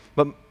dudes.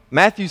 But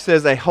Matthew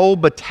says a whole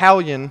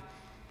battalion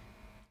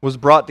was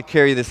brought to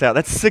carry this out.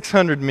 That's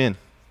 600 men.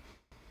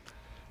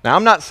 Now,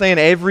 I'm not saying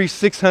every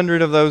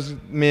 600 of those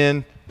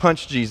men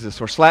punched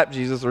Jesus or slapped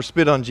Jesus or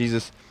spit on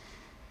Jesus,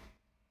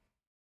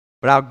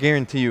 but I'll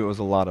guarantee you it was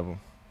a lot of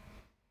them.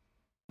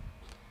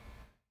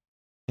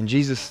 And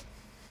Jesus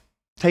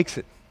takes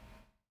it.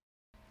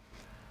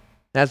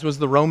 As was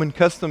the Roman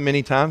custom,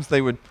 many times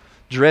they would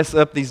dress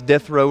up these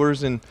death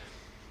rowers in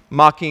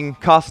mocking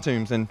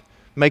costumes and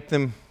make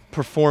them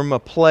perform a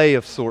play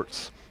of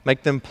sorts,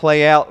 make them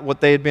play out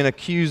what they had been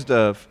accused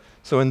of.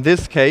 So in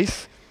this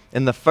case,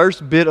 in the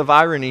first bit of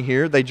irony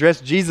here, they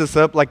dressed Jesus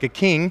up like a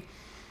king,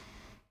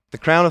 the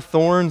crown of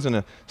thorns and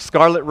a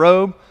scarlet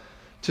robe,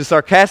 to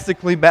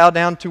sarcastically bow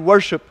down to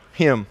worship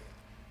him.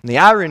 And the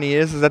irony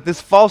is that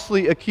this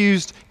falsely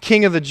accused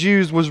king of the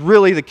Jews was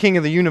really the king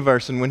of the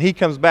universe, and when he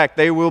comes back,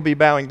 they will be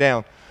bowing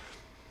down.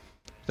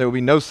 There will be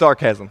no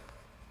sarcasm.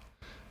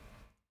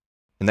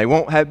 And they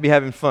won't be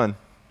having fun.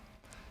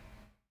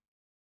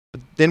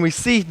 But then we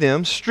see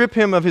them strip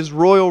him of his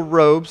royal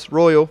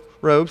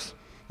robes.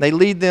 They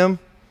lead them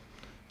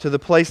to the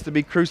place to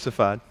be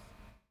crucified.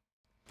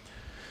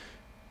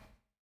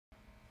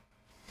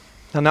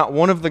 Now, not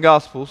one of the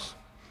Gospels,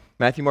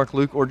 Matthew, Mark,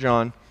 Luke, or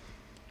John,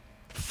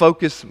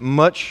 focus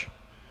much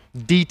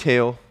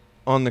detail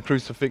on the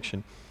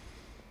crucifixion.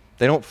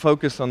 They don't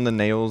focus on the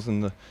nails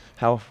and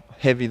how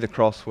heavy the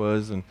cross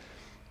was and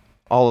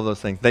all of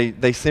those things.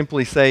 They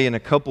simply say in a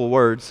couple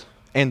words,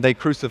 and they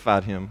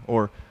crucified him,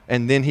 or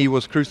and then he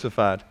was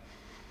crucified.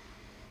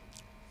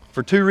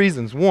 For two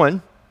reasons.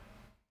 One,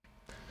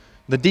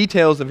 the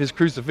details of his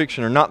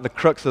crucifixion are not the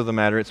crux of the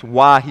matter. It's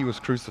why he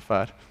was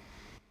crucified.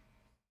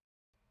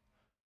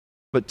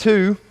 But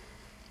two,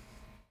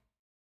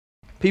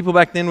 people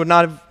back then would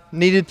not have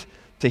needed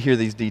to hear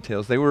these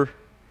details. They were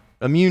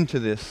immune to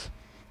this.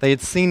 They had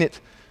seen it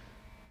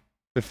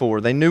before.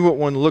 They knew what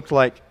one looked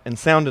like and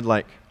sounded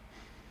like.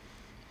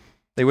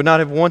 They would not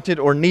have wanted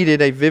or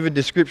needed a vivid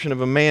description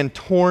of a man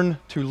torn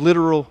to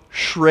literal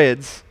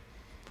shreds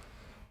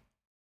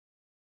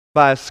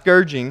by a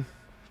scourging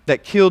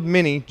that killed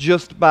many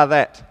just by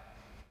that.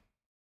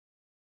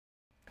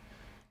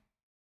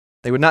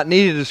 They would not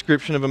need a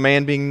description of a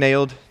man being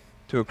nailed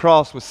to a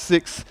cross with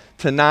 6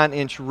 to 9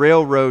 inch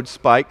railroad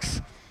spikes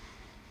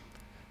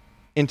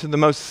into the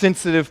most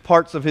sensitive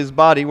parts of his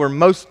body, where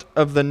most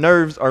of the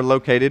nerves are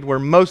located, where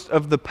most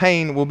of the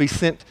pain will be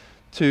sent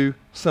to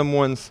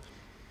someone's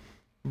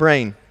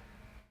brain.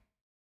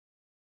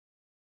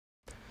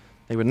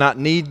 They would not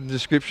need the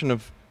description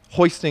of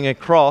hoisting a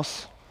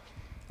cross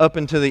up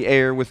into the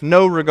air with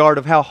no regard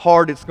of how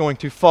hard it's going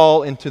to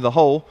fall into the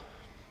hole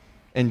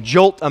and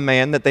jolt a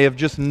man that they have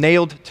just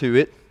nailed to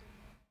it,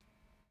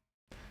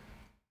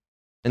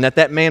 and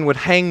that man would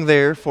hang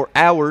there for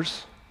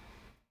hours,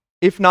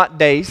 if not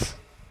days,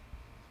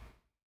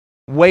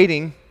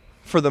 waiting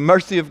for the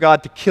mercy of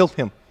God to kill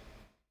him.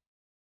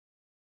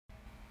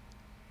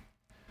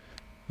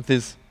 With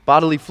his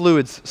bodily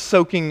fluids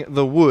soaking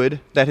the wood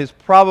that has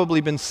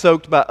probably been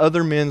soaked by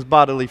other men's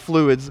bodily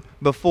fluids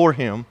before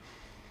him.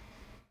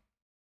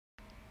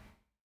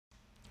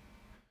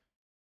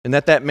 And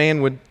that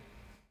man would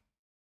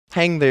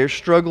hang there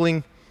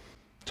struggling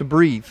to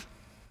breathe,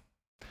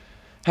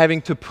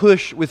 having to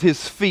push with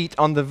his feet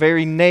on the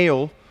very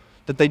nail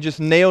that they just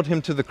nailed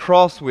him to the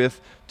cross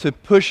with, to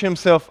push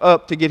himself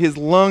up to get his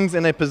lungs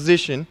in a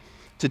position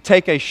to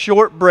take a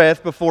short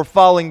breath before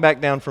falling back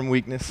down from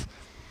weakness,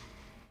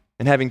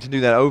 and having to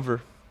do that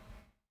over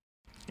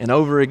and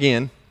over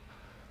again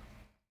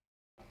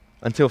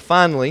until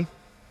finally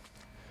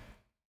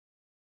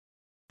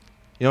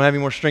you don't have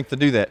any more strength to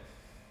do that.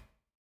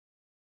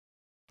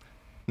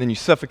 And then you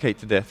suffocate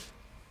to death.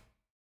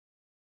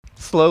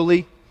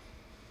 Slowly,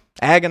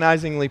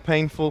 agonizingly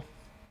painful.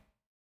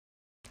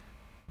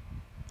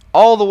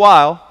 All the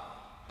while,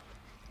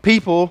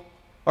 people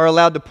are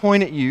allowed to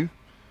point at you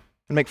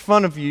and make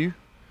fun of you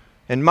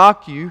and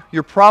mock you.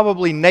 You're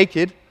probably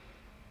naked.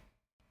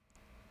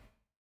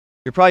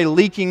 You're probably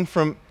leaking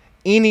from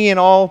any and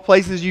all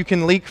places you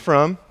can leak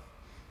from.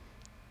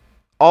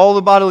 All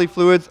the bodily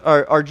fluids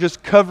are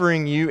just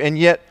covering you, and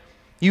yet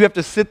you have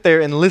to sit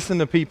there and listen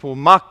to people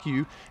mock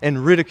you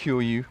and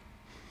ridicule you.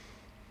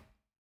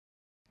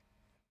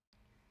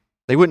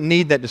 They wouldn't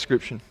need that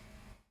description.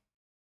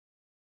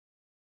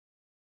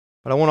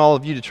 But I want all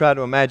of you to try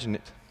to imagine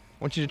it.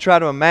 I want you to try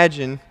to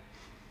imagine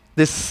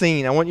this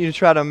scene. I want you to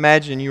try to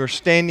imagine you are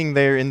standing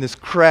there in this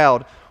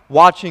crowd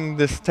watching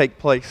this take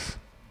place.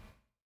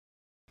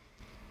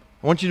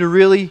 I want you to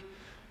really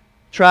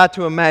try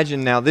to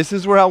imagine now. This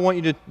is where I want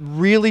you to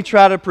really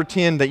try to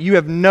pretend that you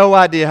have no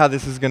idea how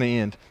this is going to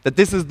end. That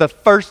this is the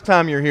first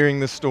time you're hearing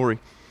this story.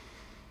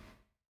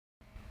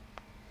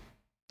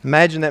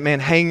 Imagine that man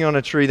hanging on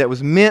a tree that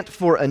was meant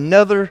for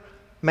another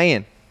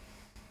man.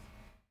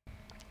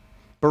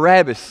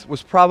 Barabbas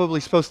was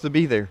probably supposed to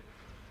be there,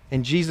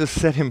 and Jesus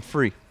set him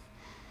free.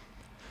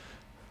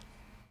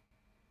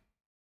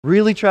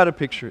 Really try to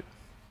picture it.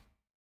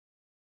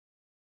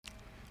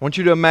 I want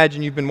you to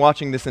imagine you've been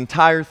watching this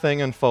entire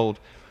thing unfold.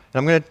 And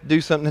I'm going to do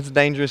something that's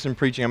dangerous in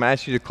preaching. I'm going to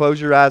ask you to close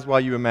your eyes while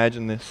you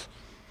imagine this.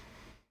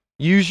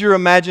 Use your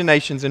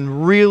imaginations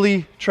and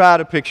really try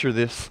to picture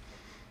this.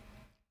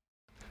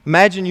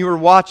 Imagine you were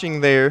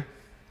watching there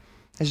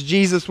as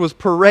Jesus was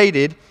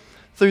paraded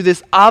through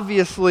this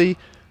obviously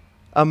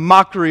a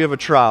mockery of a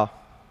trial.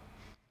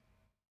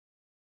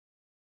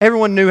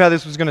 Everyone knew how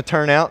this was going to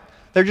turn out.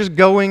 They're just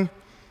going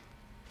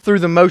through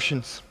the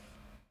motions.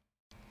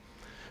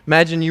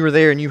 Imagine you were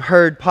there and you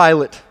heard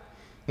Pilate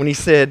when he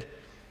said,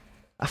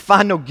 "I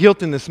find no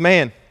guilt in this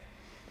man.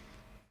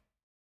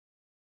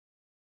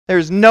 There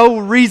is no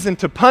reason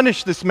to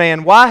punish this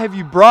man. Why have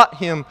you brought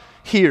him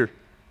here?"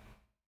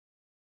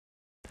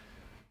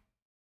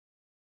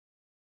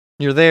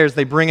 You're there as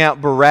they bring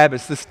out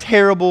Barabbas, this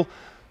terrible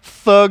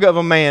thug of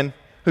a man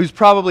who's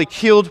probably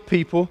killed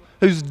people,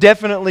 who's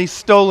definitely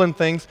stolen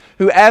things,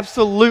 who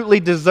absolutely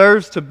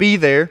deserves to be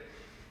there.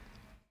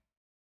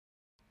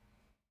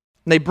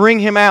 And they bring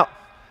him out.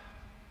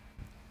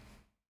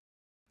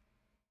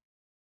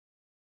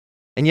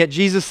 And yet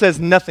Jesus says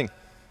nothing.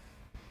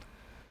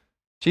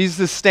 Jesus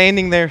is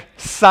standing there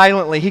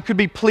silently. He could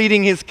be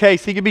pleading his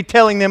case. He could be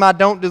telling them, "I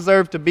don't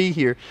deserve to be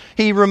here."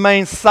 He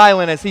remains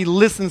silent as he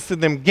listens to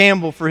them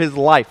gamble for his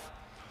life.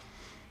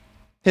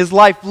 His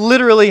life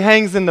literally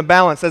hangs in the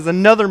balance as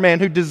another man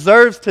who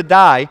deserves to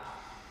die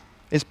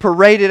is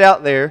paraded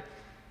out there.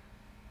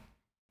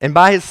 And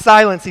by his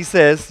silence, he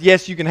says,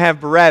 "Yes, you can have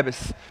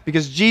Barabbas,"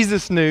 because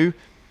Jesus knew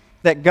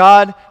that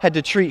God had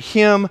to treat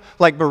him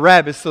like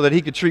Barabbas so that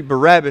he could treat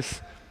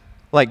Barabbas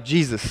like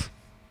Jesus.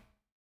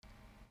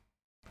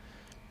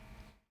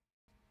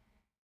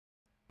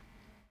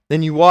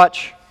 Then you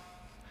watch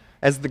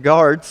as the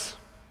guards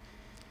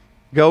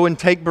go and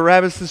take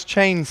Barabbas'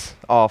 chains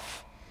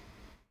off.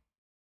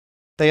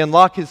 They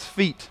unlock his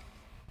feet.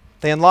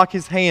 They unlock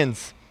his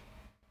hands.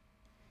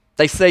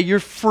 They say, "You're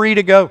free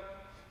to go.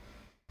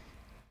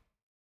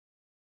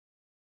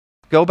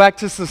 Go back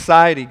to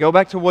society. Go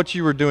back to what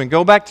you were doing.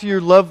 Go back to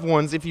your loved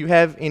ones if you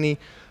have any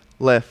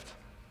left."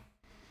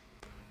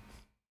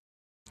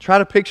 Try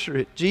to picture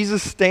it.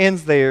 Jesus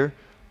stands there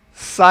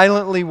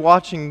silently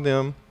watching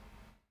them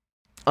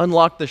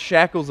unlock the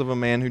shackles of a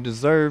man who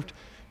deserved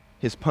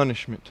his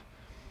punishment.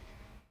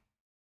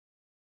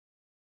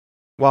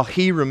 while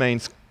he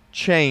remains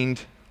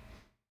chained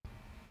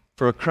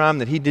for a crime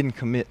that he didn't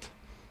commit.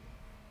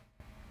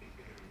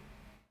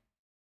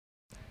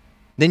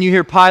 Then you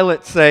hear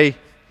Pilate say,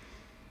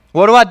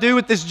 "What do I do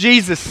with this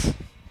Jesus?"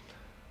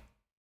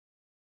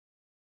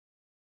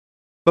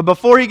 But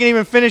before he can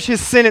even finish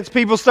his sentence,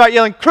 people start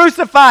yelling,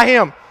 "Crucify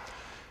him!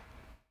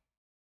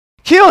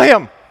 Kill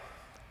him!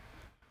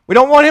 We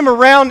don't want him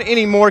around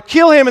anymore.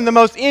 Kill him in the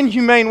most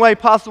inhumane way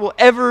possible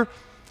ever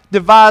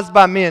devised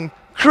by men.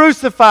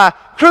 Crucify,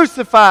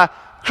 crucify,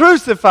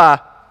 crucify."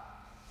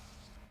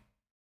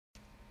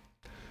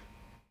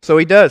 So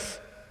he does.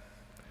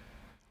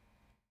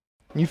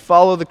 You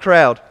follow the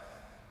crowd.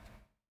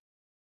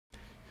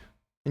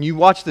 And you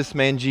watch this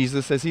man,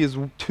 Jesus, as he is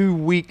too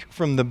weak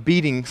from the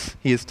beatings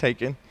he has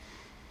taken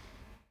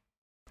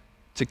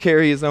to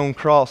carry his own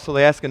cross. So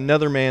they ask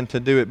another man to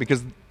do it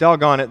because,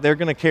 doggone it, they're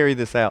going to carry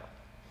this out.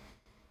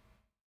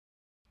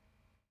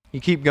 You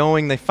keep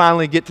going. They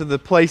finally get to the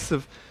place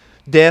of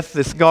death,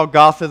 this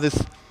Golgotha,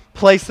 this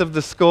place of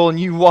the skull, and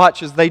you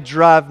watch as they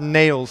drive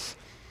nails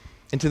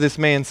into this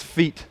man's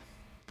feet,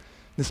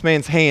 this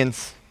man's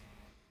hands.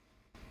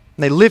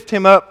 And they lift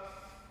him up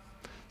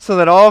so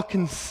that all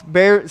can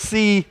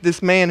see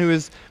this man who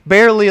is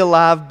barely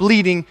alive,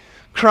 bleeding,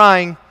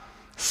 crying,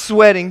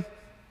 sweating,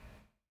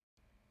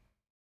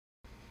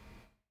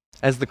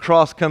 as the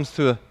cross comes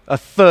to a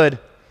thud.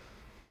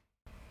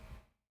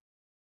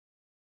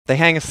 They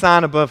hang a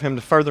sign above him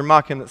to further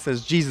mock him that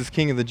says, "Jesus,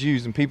 King of the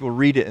Jews," and people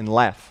read it and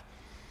laugh.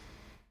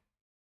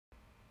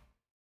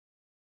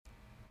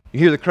 You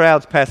hear the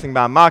crowds passing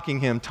by, mocking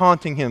him,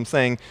 taunting him,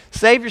 saying,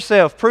 "Save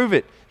yourself, prove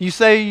it. You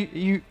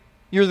say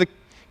you're the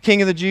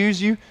King of the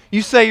Jews. You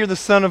say you're the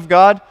Son of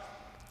God.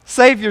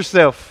 Save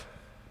yourself."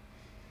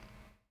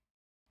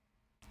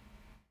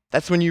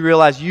 That's when you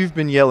realize you've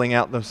been yelling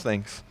out those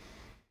things.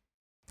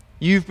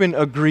 You've been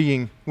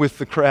agreeing with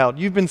the crowd.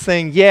 You've been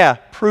saying, "Yeah,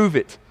 prove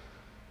it."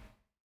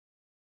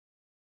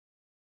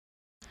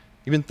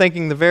 You've been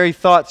thinking the very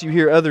thoughts you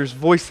hear others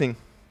voicing.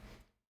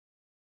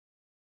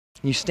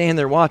 You stand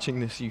there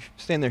watching this. You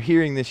stand there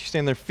hearing this. You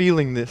stand there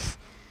feeling this.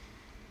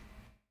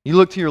 You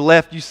look to your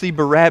left, you see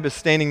Barabbas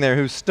standing there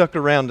who's stuck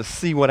around to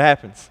see what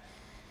happens.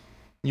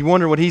 You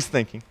wonder what he's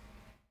thinking.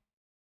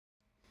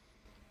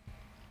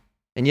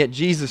 And yet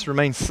Jesus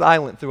remains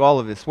silent through all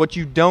of this. What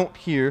you don't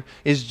hear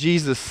is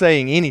Jesus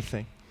saying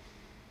anything.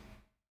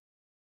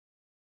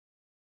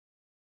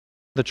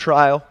 The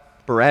trial,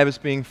 Barabbas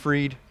being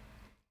freed,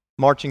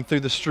 marching through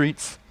the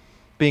streets,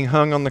 being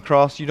hung on the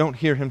cross, you don't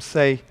hear him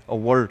say a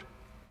word.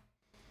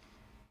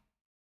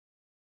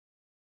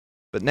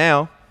 But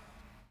now,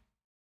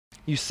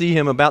 you see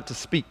him about to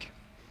speak.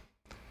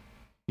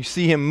 You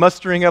see him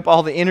mustering up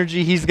all the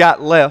energy he's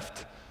got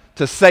left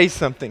to say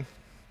something.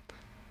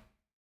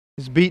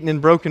 His beaten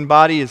and broken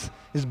body is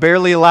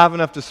barely alive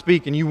enough to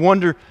speak, and you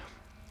wonder,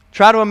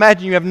 try to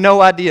imagine, you have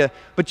no idea,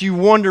 but you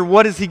wonder,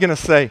 what is he going to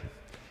say?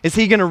 Is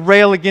he going to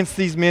rail against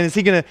these men? Is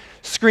he going to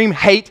scream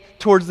hate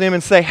towards them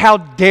and say, "How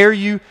dare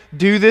you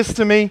do this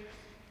to me?"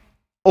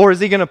 Or is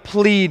he going to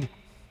plead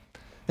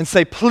and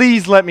say,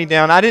 "Please let me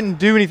down. I didn't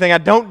do anything. I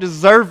don't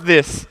deserve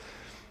this.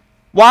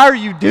 Why are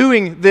you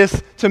doing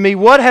this to me?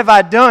 What have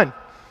I done?"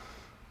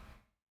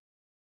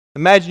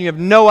 Imagine you have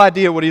no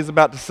idea what he's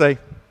about to say.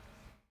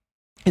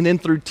 And then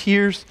through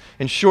tears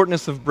and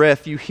shortness of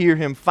breath, you hear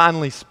him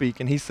finally speak,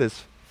 and he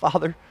says,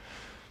 "Father,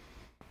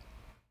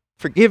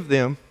 forgive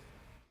them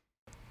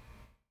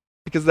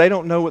because they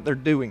don't know what they're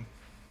doing."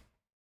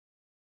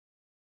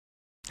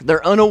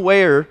 They're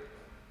unaware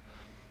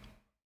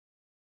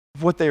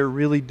of what they are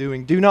really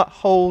doing. Do not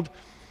hold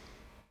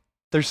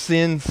their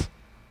sins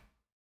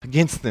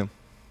against them.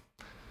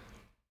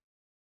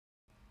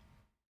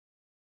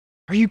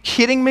 Are you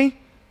kidding me?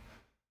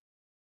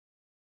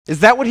 Is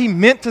that what he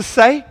meant to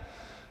say?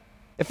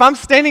 If I'm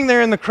standing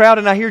there in the crowd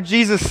and I hear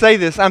Jesus say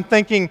this, I'm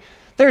thinking,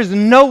 there is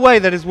no way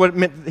that is what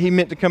he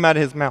meant to come out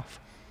of his mouth.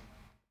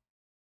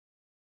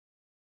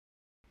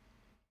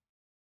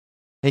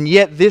 And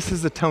yet this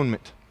is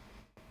atonement.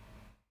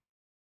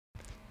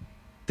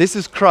 This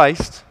is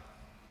Christ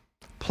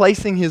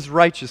placing his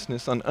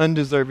righteousness on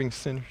undeserving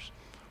sinners,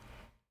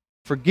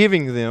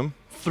 forgiving them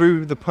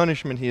through the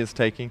punishment he is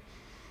taking,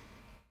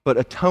 but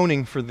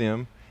atoning for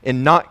them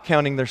and not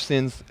counting their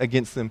sins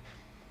against them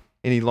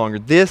any longer.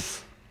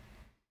 This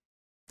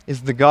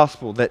is the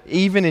gospel, that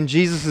even in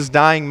Jesus'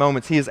 dying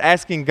moments, he is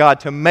asking God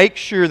to make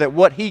sure that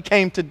what he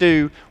came to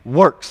do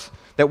works,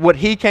 that what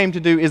he came to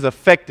do is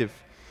effective,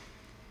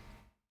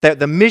 that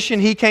the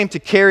mission he came to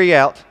carry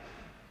out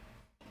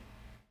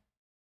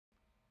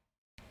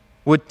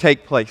would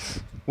take place,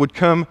 would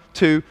come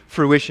to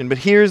fruition. But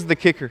here's the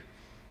kicker.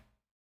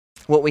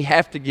 What we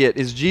have to get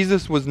is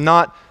Jesus was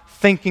not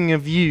thinking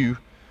of you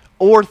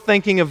or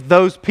thinking of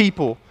those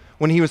people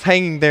when he was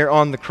hanging there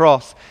on the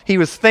cross. He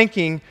was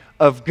thinking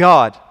of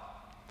God.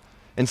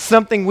 And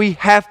something we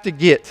have to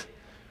get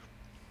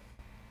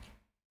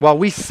while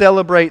we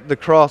celebrate the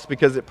cross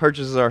because it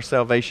purchases our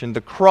salvation, the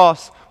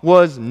cross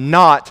was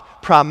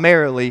not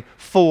primarily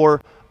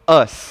for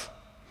us.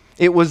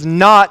 It was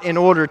not in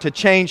order to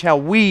change how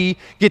we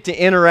get to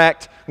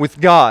interact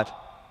with God.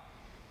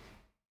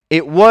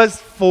 It was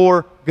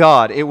for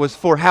God. It was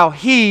for how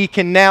He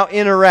can now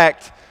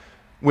interact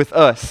with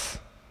us.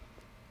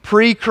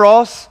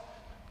 Pre-cross,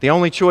 the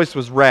only choice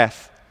was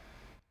wrath.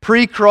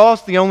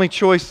 Pre-cross, the only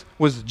choice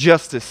was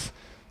justice.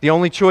 The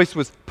only choice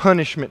was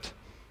punishment.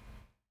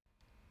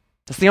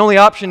 It's the only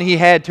option He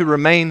had to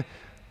remain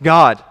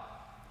God.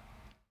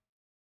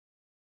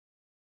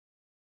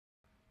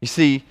 You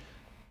see,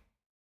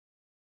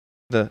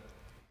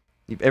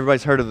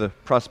 everybody's heard of the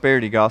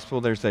prosperity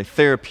gospel. There's a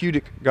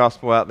therapeutic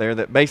gospel out there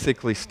that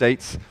basically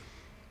states,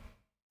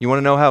 you want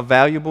to know how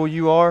valuable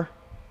you are?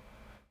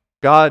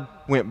 God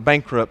went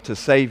bankrupt to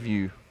save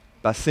you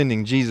by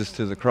sending Jesus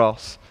to the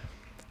cross.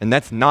 And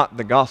that's not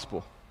the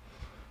gospel.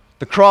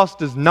 The cross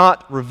does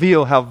not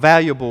reveal how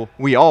valuable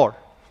we are.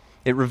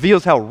 It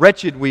reveals how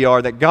wretched we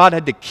are, that God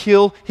had to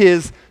kill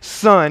His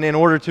Son in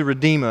order to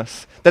redeem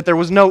us. That there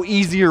was no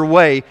easier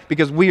way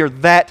because we are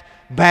that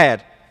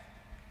bad.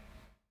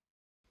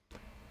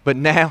 But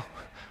now,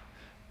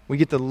 we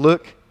get to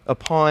look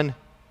upon,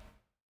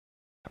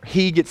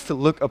 He gets to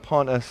look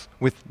upon us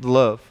with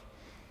love,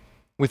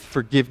 with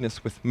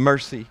forgiveness, with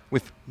mercy,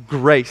 with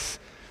grace.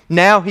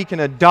 Now He can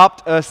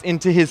adopt us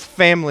into His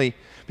family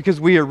because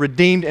we are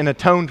redeemed and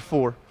atoned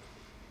for.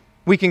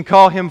 We can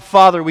call Him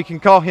Father, we can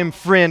call Him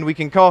friend, we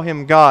can call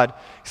Him God.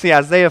 See,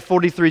 Isaiah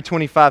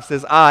 43:25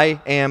 says,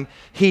 I am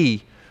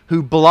He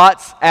who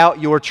blots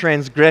out your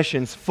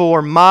transgressions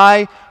for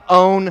my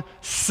own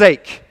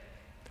sake,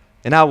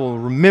 and I will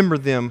remember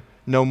them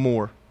no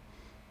more.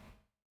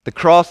 The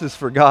cross is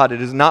for God.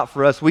 It is not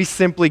for us. We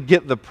simply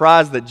get the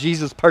prize that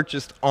Jesus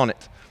purchased on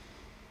it.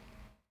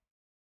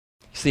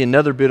 See,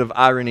 another bit of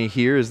irony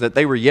here is that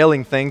they were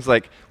yelling things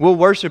like, we'll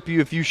worship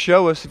you if you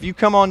show us. If you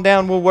come on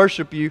down, we'll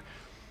worship you.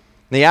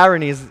 And the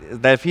irony is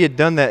that if He had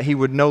done that, He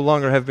would no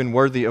longer have been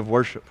worthy of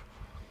worship.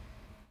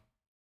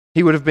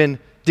 He would have been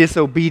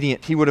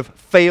disobedient. He would have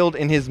failed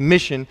in His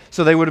mission,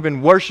 so they would have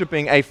been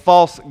worshiping a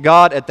false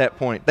god at that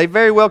point. They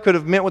very well could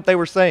have meant what they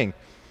were saying.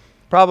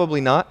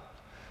 Probably not.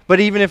 But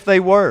even if they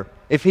were,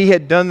 if He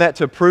had done that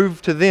to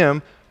prove to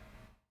them,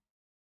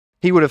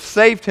 He would have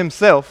saved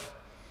Himself,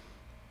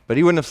 but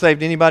He wouldn't have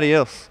saved anybody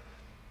else.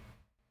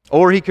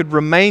 Or He could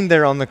remain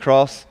there on the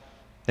cross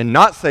and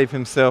not save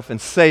Himself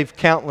and save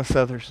countless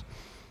others.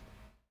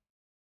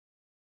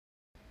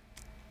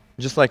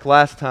 Just like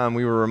last time,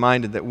 we were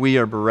reminded that we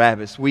are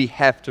Barabbas. We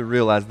have to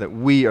realize that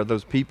we are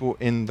those people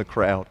in the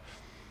crowd.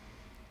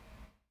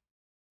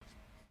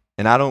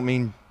 And I don't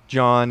mean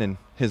John and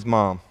his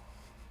mom.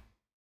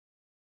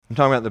 I'm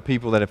talking about the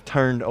people that have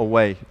turned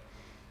away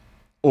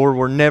or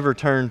were never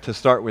turned to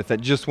start with, that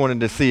just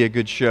wanted to see a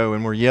good show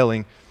and were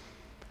yelling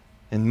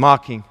and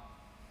mocking.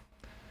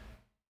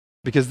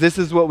 Because this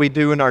is what we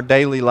do in our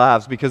daily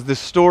lives, because this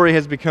story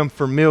has become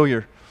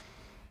familiar.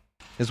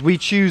 As we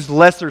choose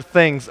lesser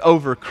things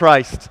over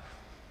Christ.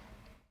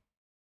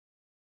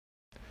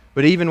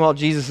 But even while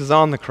Jesus is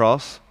on the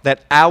cross,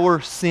 that our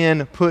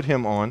sin put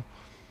Him on,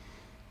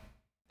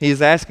 He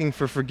is asking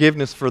for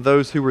forgiveness for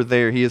those who were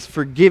there. He is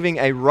forgiving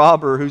a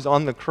robber who's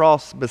on the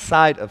cross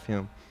beside of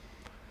Him.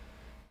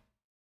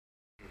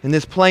 And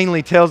this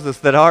plainly tells us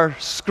that our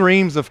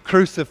screams of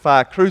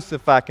crucify,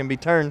 crucify can be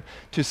turned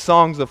to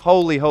songs of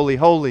holy, holy,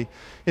 holy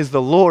is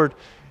the Lord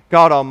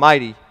God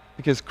Almighty,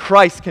 because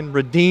Christ can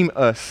redeem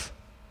us.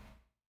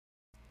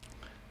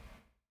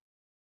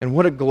 And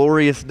what a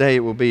glorious day it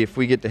will be if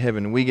we get to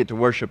heaven and we get to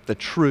worship the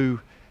true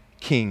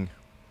King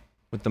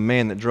with the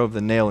man that drove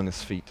the nail in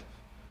His feet.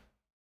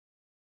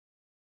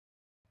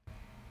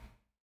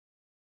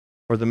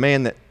 Or the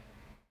man that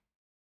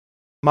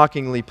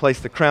mockingly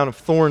placed the crown of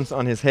thorns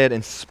on His head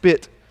and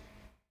spit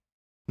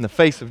in the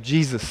face of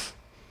Jesus.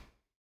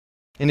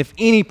 And if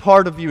any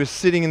part of you is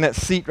sitting in that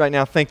seat right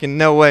now thinking,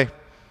 no way,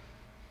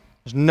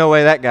 there's no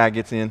way that guy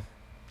gets in.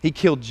 He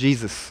killed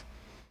Jesus.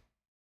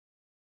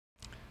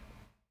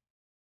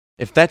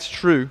 If that's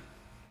true,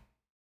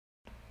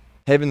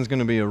 heaven's going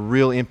to be a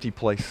real empty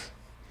place.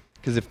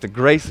 Because if the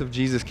grace of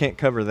Jesus can't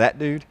cover that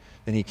dude,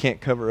 then He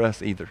can't cover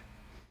us either.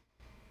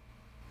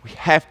 We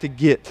have to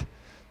get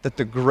that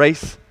the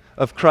grace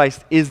of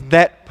Christ is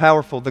that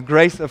powerful. The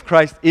grace of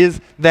Christ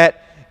is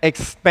that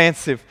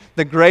expansive.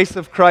 The grace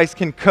of Christ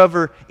can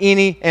cover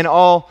any and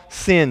all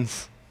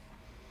sins,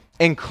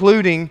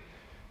 including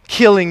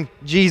killing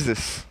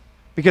Jesus.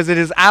 Because it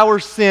is our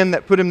sin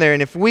that put Him there.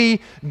 And if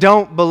we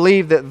don't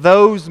believe that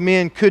those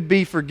men could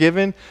be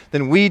forgiven,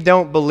 then we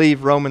don't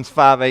believe Romans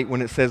 5:8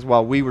 when it says,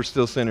 while we were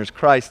still sinners,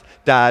 Christ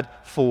died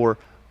for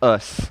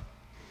us.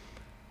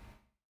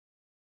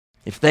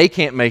 If they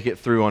can't make it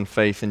through on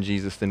faith in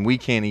Jesus, then we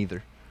can't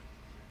either.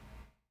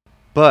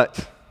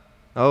 But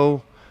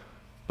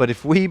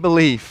if we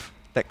believe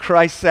that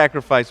Christ's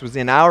sacrifice was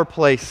in our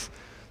place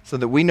so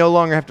that we no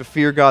longer have to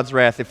fear God's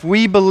wrath, if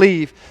we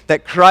believe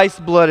that Christ's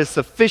blood is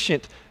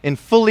sufficient in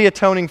fully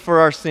atoning for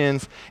our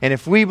sins, and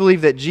if we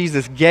believe that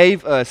Jesus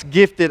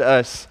gifted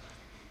us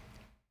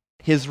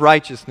His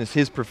righteousness,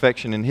 His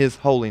perfection, and His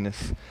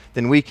holiness,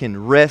 then we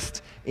can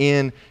rest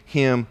in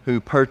Him who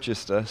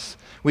purchased us.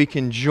 We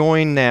can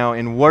join now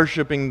in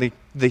worshiping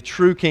the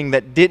true King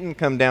that didn't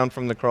come down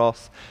from the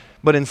cross,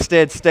 but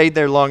instead stayed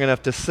there long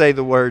enough to say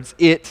the words,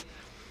 "It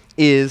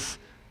is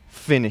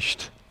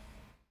finished."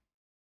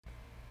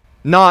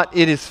 Not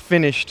 "it is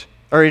finished,"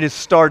 or "it is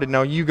started,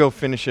 now you go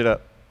finish it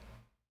up."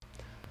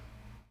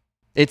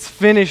 It's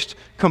finished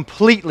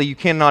completely. You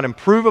cannot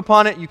improve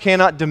upon it. You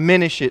cannot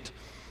diminish it.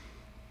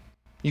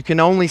 You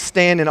can only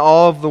stand in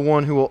awe of the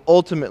one who will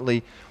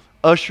ultimately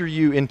usher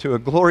you into a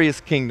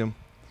glorious kingdom,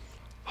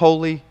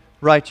 holy,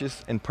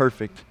 righteous, and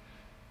perfect.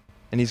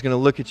 And He's going to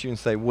look at you and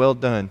say, "Well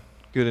done,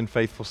 good and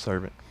faithful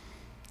servant."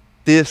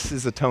 This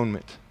is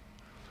atonement.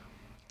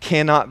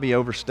 Cannot be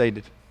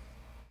overstated.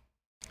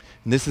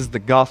 And this is the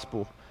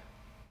gospel.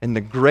 And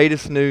the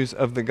greatest news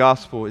of the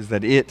gospel is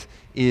that it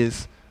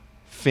is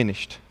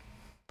finished.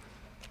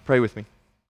 Pray with me.